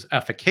believe this was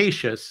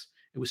efficacious,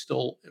 it was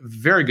still a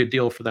very good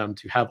deal for them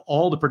to have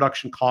all the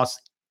production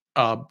costs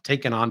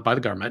taken on by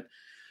the government,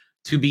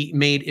 to be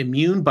made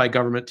immune by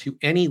government to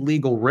any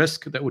legal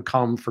risk that would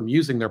come from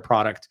using their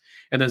product,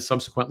 and then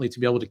subsequently to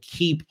be able to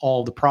keep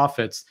all the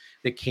profits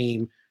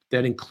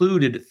that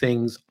included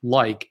things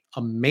like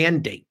a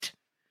mandate.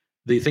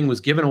 The thing was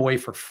given away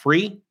for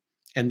free,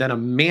 and then a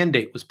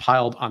mandate was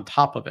piled on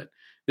top of it.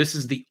 This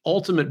is the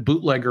ultimate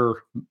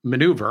bootlegger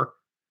maneuver,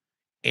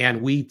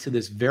 and we, to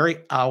this very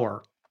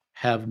hour,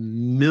 have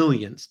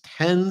millions,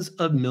 tens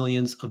of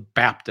millions of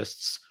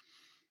Baptists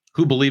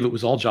who believe it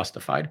was all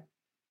justified.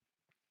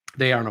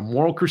 They are on a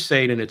moral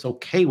crusade, and it's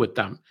okay with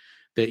them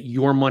that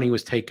your money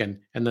was taken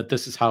and that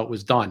this is how it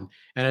was done.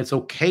 And it's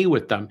okay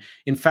with them.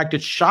 In fact,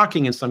 it's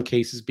shocking in some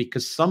cases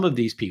because some of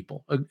these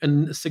people,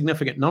 a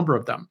significant number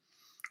of them,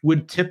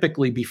 would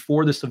typically,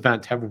 before this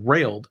event, have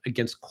railed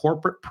against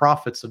corporate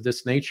profits of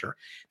this nature.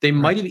 They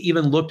might have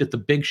even looked at the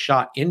big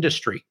shot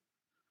industry,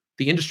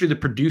 the industry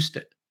that produced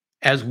it,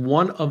 as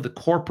one of the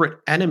corporate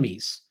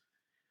enemies.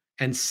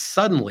 And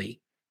suddenly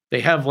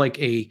they have like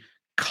a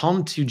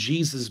come to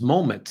Jesus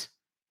moment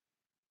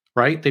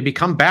right? They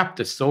become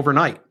Baptists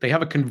overnight. They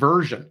have a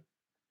conversion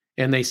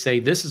and they say,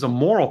 this is a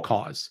moral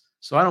cause.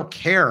 So I don't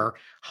care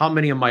how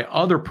many of my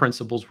other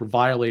principles were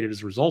violated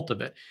as a result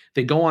of it.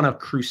 They go on a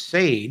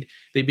crusade.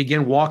 They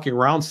begin walking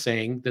around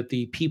saying that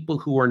the people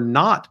who are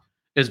not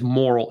as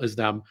moral as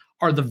them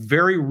are the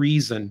very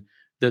reason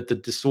that the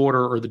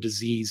disorder or the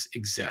disease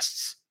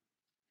exists.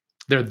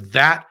 They're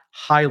that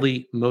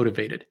highly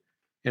motivated.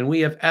 And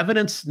we have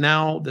evidence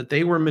now that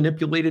they were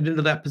manipulated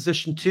into that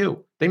position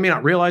too. They may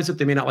not realize it.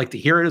 They may not like to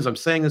hear it as I'm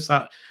saying this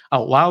out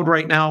loud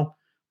right now,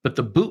 but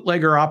the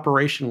bootlegger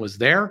operation was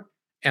there,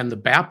 and the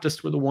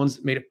Baptists were the ones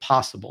that made it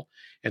possible.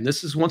 And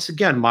this is, once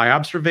again, my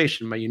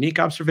observation, my unique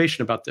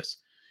observation about this.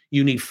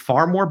 You need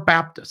far more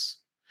Baptists.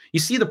 You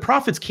see, the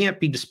profits can't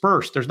be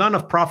dispersed. There's not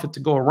enough profit to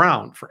go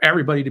around for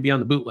everybody to be on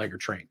the bootlegger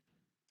train.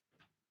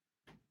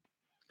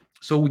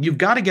 So you've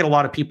got to get a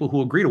lot of people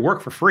who agree to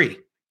work for free.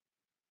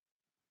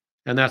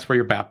 And that's where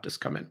your Baptists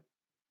come in.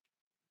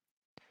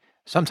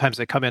 Sometimes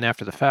they come in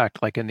after the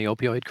fact, like in the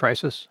opioid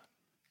crisis.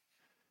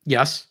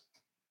 Yes.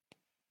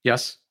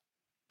 Yes.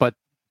 But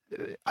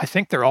I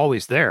think they're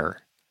always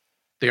there.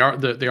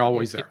 They're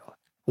always there.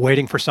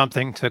 Waiting for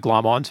something to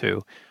glom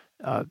onto.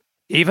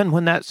 Even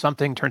when that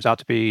something turns out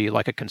to be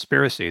like a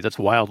conspiracy that's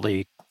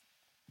wildly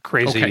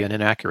crazy and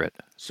inaccurate.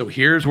 So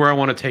here's where I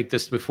want to take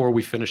this before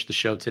we finish the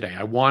show today.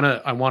 I want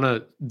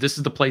to, this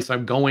is the place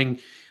I'm going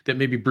that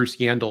maybe Bruce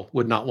Yandel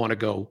would not want to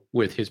go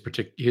with his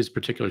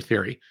particular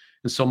theory.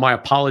 And so my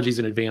apologies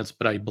in advance,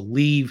 but I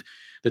believe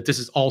that this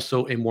is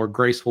also a more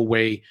graceful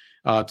way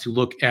to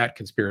look at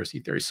conspiracy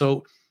theory.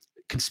 So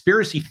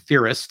conspiracy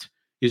theorist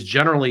is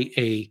generally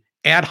a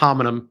ad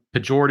hominem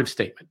pejorative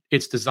statement.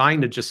 It's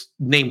designed to just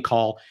name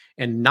call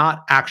and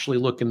not actually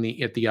look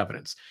at the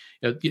evidence.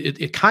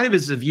 It kind of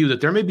is a view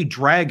that there may be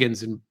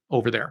dragons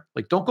over there.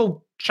 Like, don't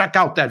go check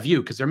out that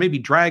view because there may be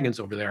dragons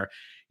over there.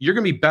 You're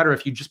going to be better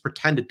if you just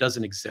pretend it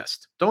doesn't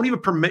exist. Don't even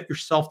permit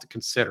yourself to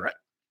consider it.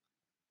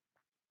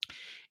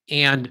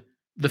 And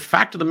the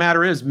fact of the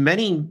matter is,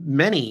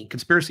 many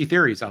conspiracy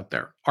theories out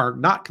there are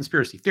not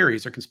conspiracy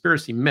theories. They're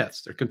conspiracy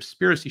myths. They're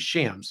conspiracy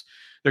shams.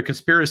 They're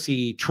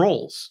conspiracy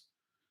trolls.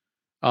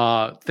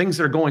 Things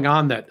that are going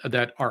on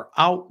that are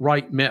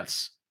outright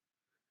myths.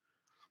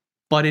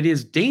 But it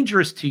is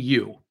dangerous to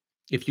you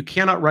if you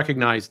cannot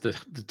recognize the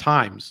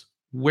times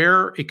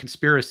where a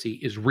conspiracy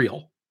is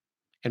real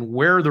and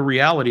where the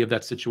reality of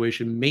that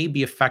situation may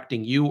be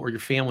affecting you or your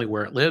family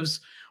where it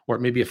lives, or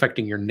it may be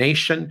affecting your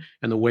nation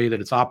and the way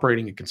that it's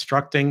operating and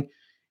constructing.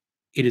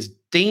 It is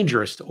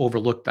dangerous to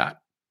overlook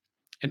that.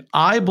 And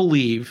I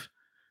believe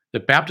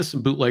that Baptists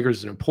and Bootleggers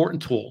is an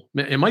important tool.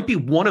 It might be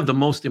one of the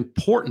most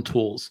important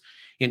tools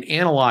in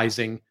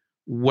analyzing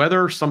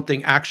whether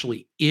something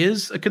actually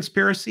is a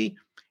conspiracy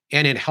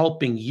and in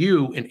helping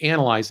you and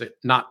analyze it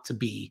not to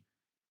be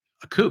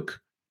a kook.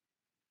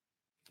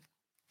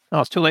 Oh,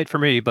 it's too late for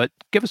me, but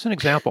give us an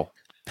example.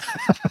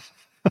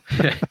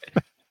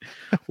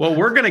 Well,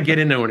 we're going to get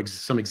into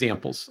some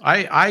examples.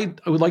 I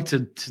would like to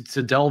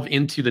delve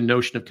into the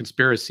notion of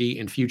conspiracy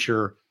in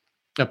future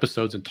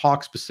episodes and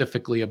talk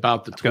specifically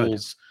about the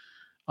tools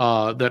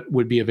that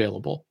would be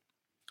available.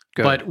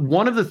 Good. But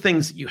one of the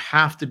things that you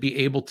have to be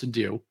able to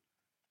do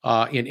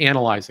in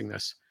analyzing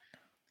this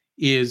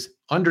is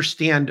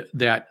understand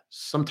that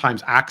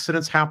sometimes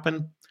accidents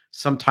happen,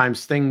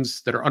 sometimes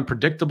things that are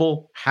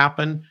unpredictable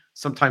happen,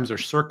 sometimes they're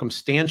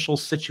circumstantial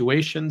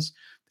situations,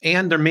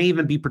 and there may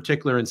even be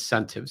particular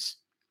incentives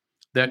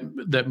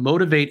that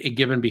motivate a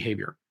given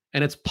behavior.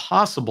 And it's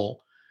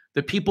possible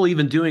that people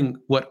even doing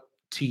what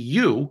to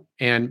you,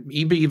 and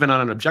even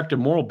on an objective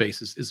moral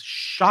basis, is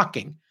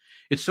shocking.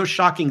 It's so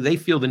shocking they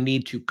feel the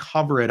need to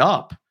cover it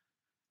up.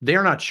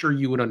 They're not sure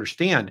you would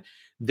understand.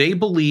 They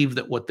believe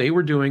that what they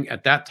were doing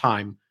at that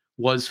time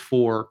was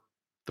for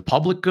the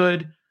public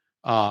good,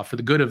 for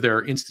the good of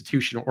their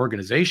institution or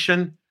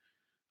organization,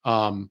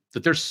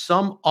 that there's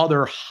some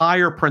other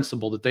higher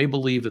principle that they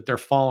believe that they're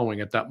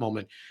following at that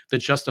moment that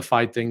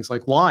justified things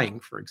like lying,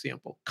 for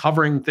example,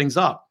 covering things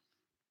up.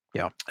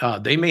 Yeah.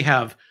 They may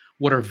have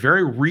what are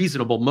very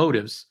reasonable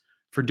motives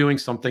for doing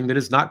something that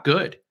is not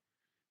good.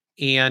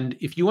 And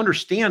if you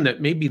understand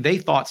that maybe they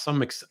thought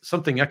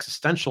something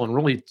existential and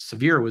really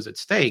severe was at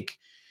stake,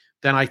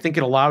 then I think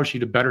it allows you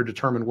to better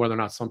determine whether or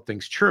not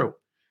something's true.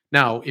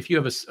 Now, if you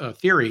have a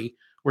theory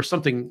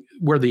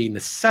where the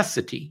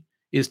necessity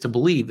is to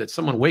believe that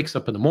someone wakes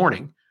up in the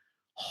morning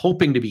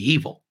hoping to be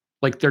evil,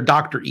 like they're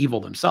Dr. Evil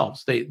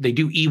themselves, they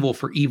do evil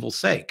for evil's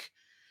sake.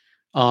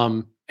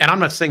 And I'm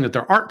not saying that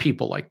there aren't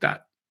people like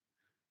that,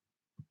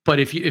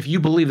 but if you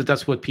believe that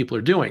that's what people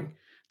are doing,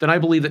 then I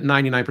believe that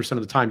 99%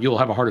 of the time you'll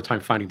have a harder time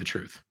finding the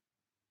truth.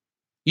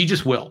 You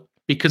just will,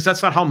 because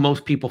that's not how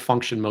most people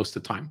function most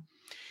of the time.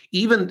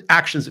 Even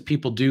actions that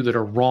people do that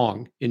are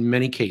wrong in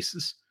many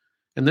cases,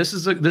 and this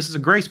is a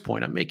grace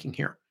point I'm making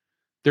here,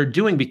 they're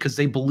doing because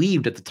they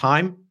believed at the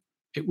time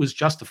it was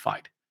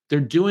justified. They're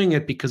doing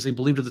it because they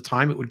believed at the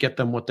time it would get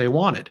them what they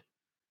wanted.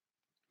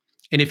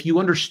 And if you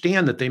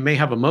understand that they may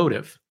have a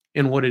motive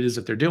in what it is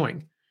that they're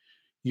doing,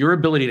 your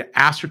ability to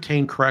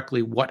ascertain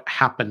correctly what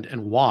happened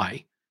and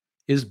why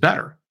is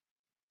better.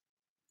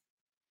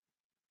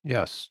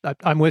 Yes,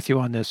 I'm with you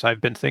on this.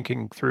 I've been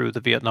thinking through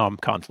the Vietnam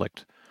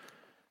conflict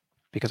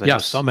because I know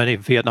so Yes. many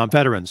Vietnam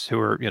veterans who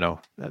are,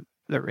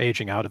 they're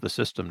aging out of the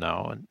system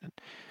now, and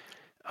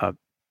uh,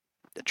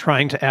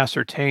 trying to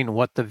ascertain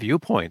what the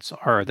viewpoints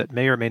are that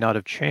may or may not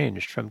have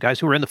changed from guys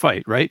who were in the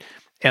fight, right?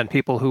 And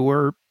people who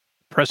were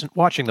present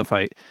watching the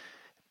fight.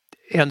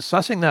 And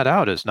sussing that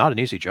out is not an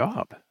easy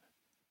job.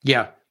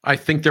 Yeah. I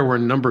think there were a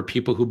number of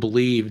people who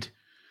believed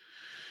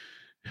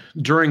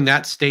during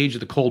that stage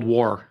of the Cold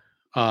War,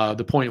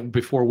 the point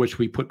before which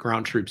we put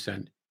ground troops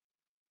in,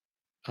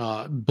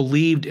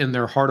 believed in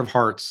their heart of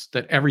hearts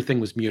that everything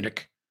was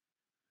Munich.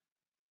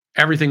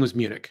 Everything was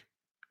Munich.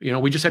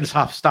 We just had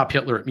to stop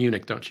Hitler at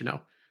Munich, don't you know?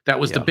 That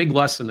was the Yeah, big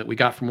lesson that we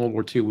got from World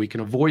War II. We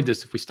can avoid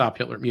this if we stop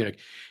Hitler at Munich.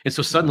 And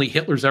so yeah, suddenly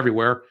Hitler's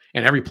everywhere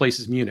and every place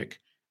is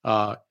Munich.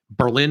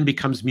 Berlin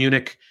becomes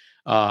Munich.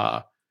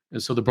 Uh,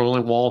 and so the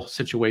Berlin Wall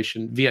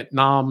situation,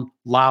 Vietnam,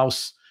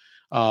 Laos,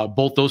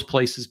 both those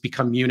places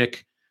become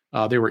Munich.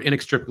 They were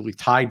inextricably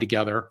tied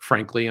together,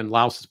 frankly, and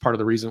Laos is part of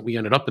the reason we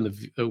ended up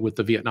with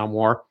the Vietnam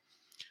War.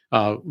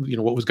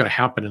 What was going to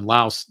happen in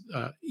Laos.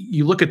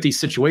 You look at these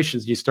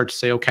situations, and you start to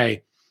say,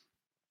 okay,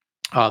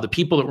 the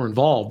people that were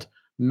involved,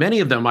 many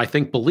of them, I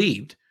think,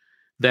 believed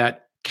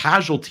that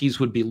casualties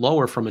would be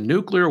lower from a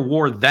nuclear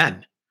war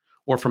then,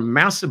 or from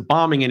massive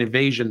bombing and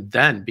invasion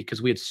then,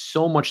 because we had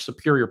so much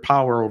superior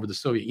power over the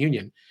Soviet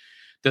Union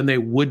than they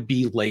would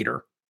be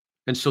later.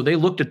 And so they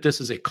looked at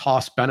this as a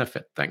cost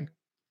benefit thing.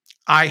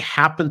 I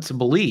happen to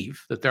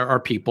believe that there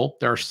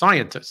are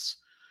scientists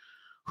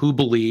who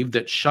believe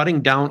that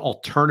shutting down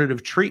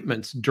alternative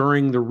treatments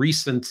during the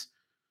recent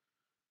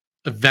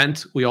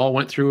event we all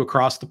went through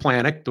across the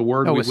planet, the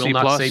word oh, we with will C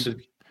not say plus.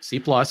 to C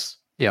plus,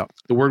 Yeah,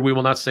 the word we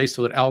will not say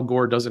so that Al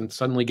Gore doesn't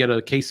suddenly get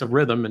a case of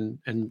rhythm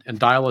and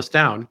dial us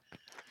down.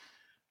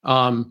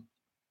 Um,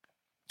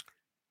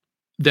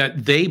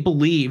 that they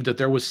believed that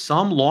there was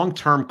some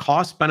long-term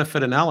cost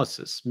benefit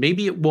analysis.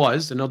 Maybe it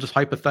was, and I'll just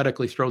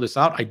hypothetically throw this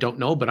out. I don't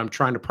know, but I'm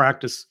trying to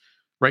practice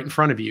right in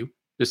front of you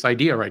this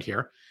idea right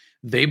here.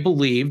 They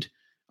believed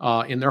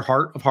in their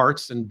heart of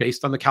hearts and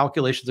based on the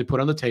calculations they put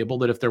on the table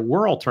that if there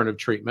were alternative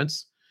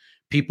treatments,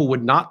 people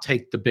would not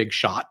take the big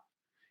shot.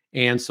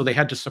 And so they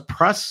had to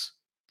suppress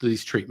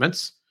these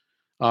treatments,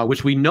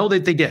 which we know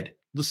that they did.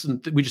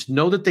 Listen, we just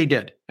know that they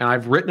did. And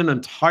I've written an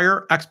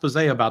entire expose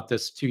about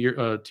this 2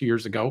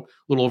 years ago,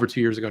 a little over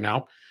 2 years ago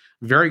now.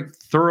 Very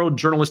thorough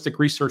journalistic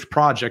research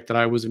project that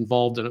I was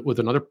involved in with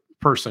another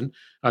person,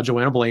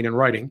 Joanna Blaine, in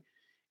writing.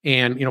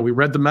 And we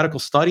read the medical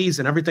studies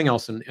and everything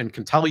else, and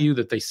can tell you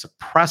that they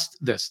suppressed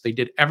this. They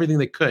did everything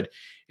they could,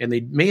 and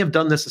they may have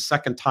done this a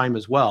second time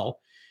as well.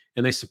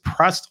 And they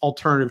suppressed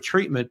alternative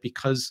treatment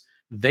because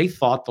they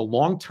thought the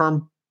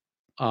long-term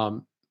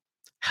um,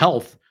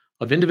 health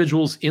of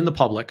individuals in the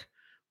public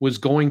was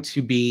going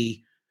to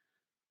be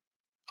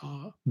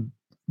uh,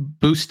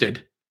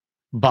 boosted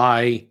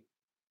by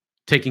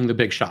taking the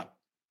big shot.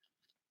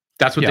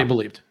 That's what they yeah,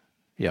 believed.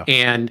 yeah.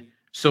 And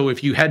so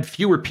if you had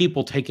fewer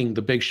people taking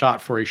the big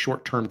shot for a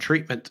short-term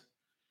treatment,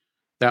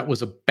 that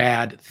was a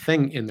bad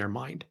thing in their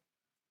mind.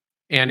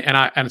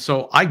 And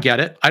so I get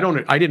it. I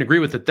didn't agree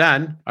with it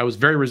then. I was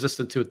very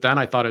resistant to it then.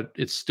 I thought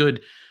it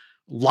stood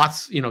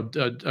lots,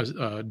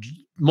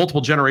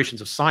 multiple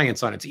generations of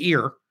science on its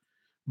ear.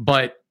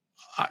 But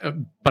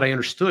I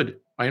understood.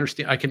 I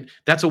understand. I can.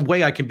 That's a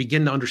way I can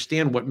begin to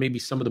understand what maybe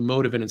some of the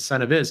motive and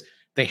incentive is.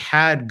 They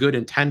had good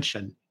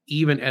intention,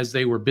 even as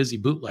they were busy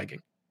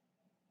bootlegging.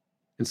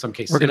 In some We're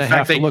cases, going to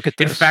have to look at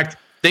in this. fact,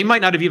 they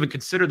might not have even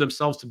considered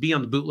themselves to be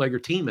on the bootlegger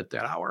team at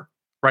that hour.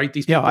 Right?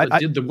 These Yeah, people that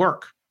did the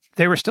work.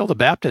 they were still the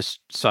Baptist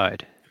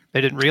side. They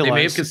didn't They may have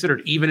realize.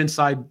 considered, even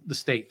inside the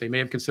state, they may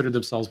have considered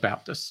themselves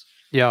Baptists.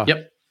 Yeah,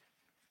 Yep.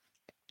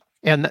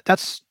 and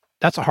that's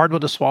a hard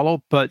one to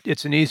swallow, but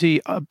it's an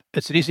easy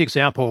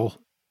example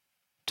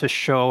to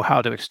show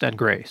how to extend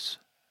grace.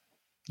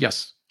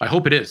 Yes, I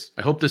hope it is.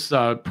 I hope this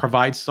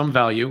provides some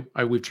value.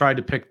 We've tried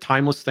to pick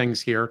timeless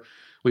things here.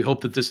 We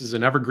hope that this is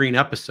an evergreen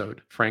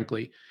episode,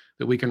 frankly,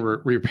 that we can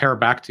repair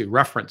back to,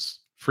 reference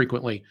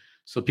frequently,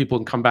 so people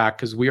can come back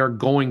because we are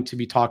going to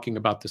be talking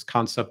about this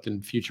concept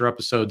in future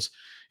episodes,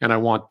 and I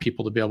want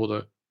people to be able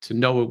to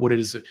know what it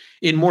is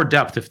in more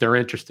depth if they're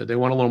interested. They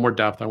want a little more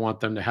depth. I want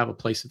them to have a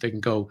place that they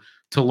can go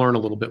to learn a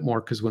little bit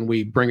more because when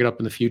we bring it up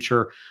in the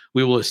future,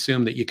 we will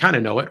assume that you kind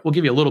of know it. We'll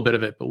give you a little bit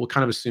of it, but we'll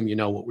kind of assume you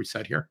know what we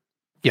said here.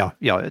 Yeah,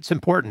 yeah, it's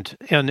important,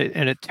 and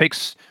it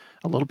takes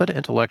a little bit of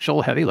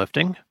intellectual heavy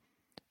lifting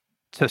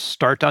to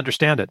start to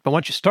understand it. But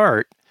once you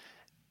start,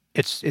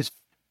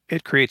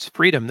 it creates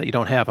freedom that you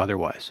don't have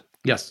otherwise.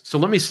 Yes. So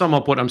let me sum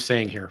up what I'm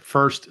saying here.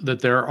 First, that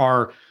there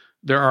are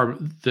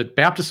the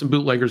Baptists and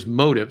bootleggers'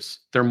 motives,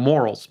 their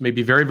morals may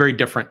be very, very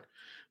different,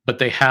 but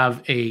they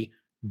have a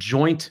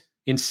joint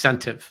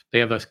incentive. They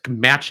have a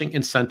matching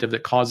incentive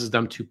that causes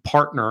them to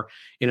partner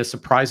in a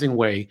surprising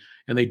way,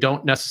 and they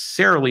don't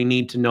necessarily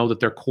need to know that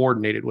they're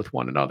coordinated with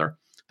one another.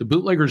 The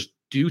bootleggers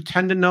do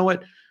tend to know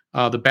it.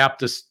 The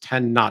Baptists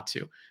tend not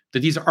to.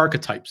 These are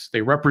archetypes.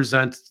 They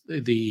represent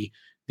the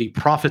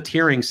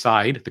profiteering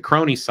side, the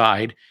crony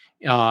side,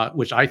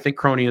 which I think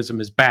cronyism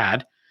is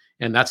bad.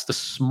 And that's the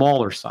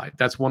smaller side.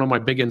 That's one of my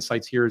big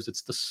insights here is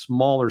it's the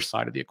smaller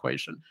side of the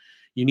equation.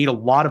 You need a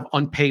lot of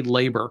unpaid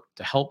labor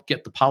to help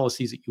get the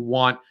policies that you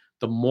want.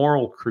 The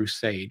moral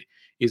crusade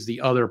is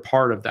the other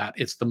part of that.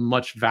 It's the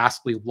much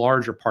vastly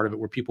larger part of it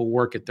where people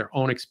work at their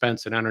own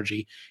expense and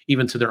energy,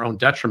 even to their own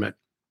detriment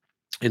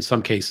in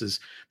some cases,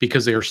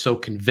 because they are so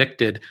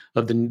convicted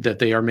of that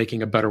they are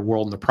making a better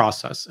world in the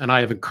process. And I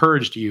have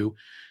encouraged you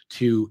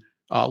to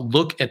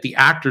look at the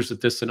actors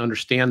of this and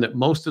understand that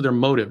most of their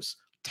motives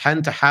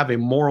tend to have a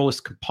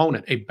moralist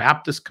component, a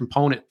Baptist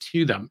component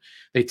to them.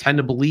 They tend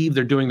to believe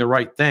they're doing the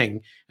right thing.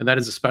 And that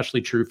is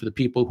especially true for the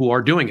people who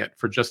are doing it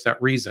for just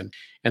that reason.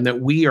 And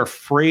that we are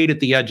frayed at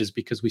the edges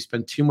because we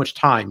spend too much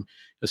time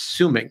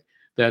assuming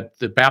that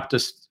the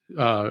Baptists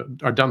are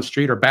down the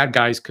street are bad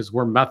guys because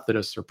we're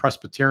Methodists or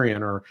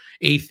Presbyterian or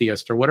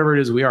atheist or whatever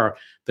it is we are.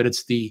 That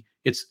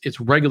it's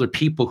regular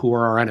people who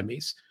are our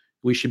enemies.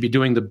 We should be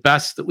doing the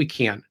best that we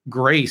can.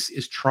 Grace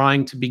is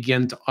trying to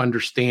begin to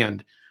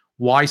understand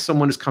why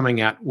someone is coming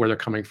at where they're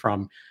coming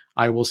from.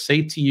 I will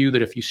say to you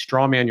that if you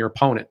strawman your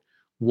opponent,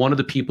 one of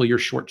the people you're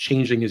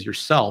shortchanging is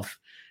yourself.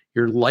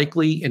 You're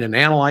likely, in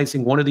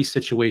analyzing one of these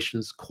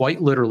situations,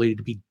 quite literally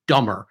to be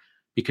dumber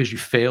because you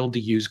failed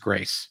to use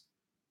grace.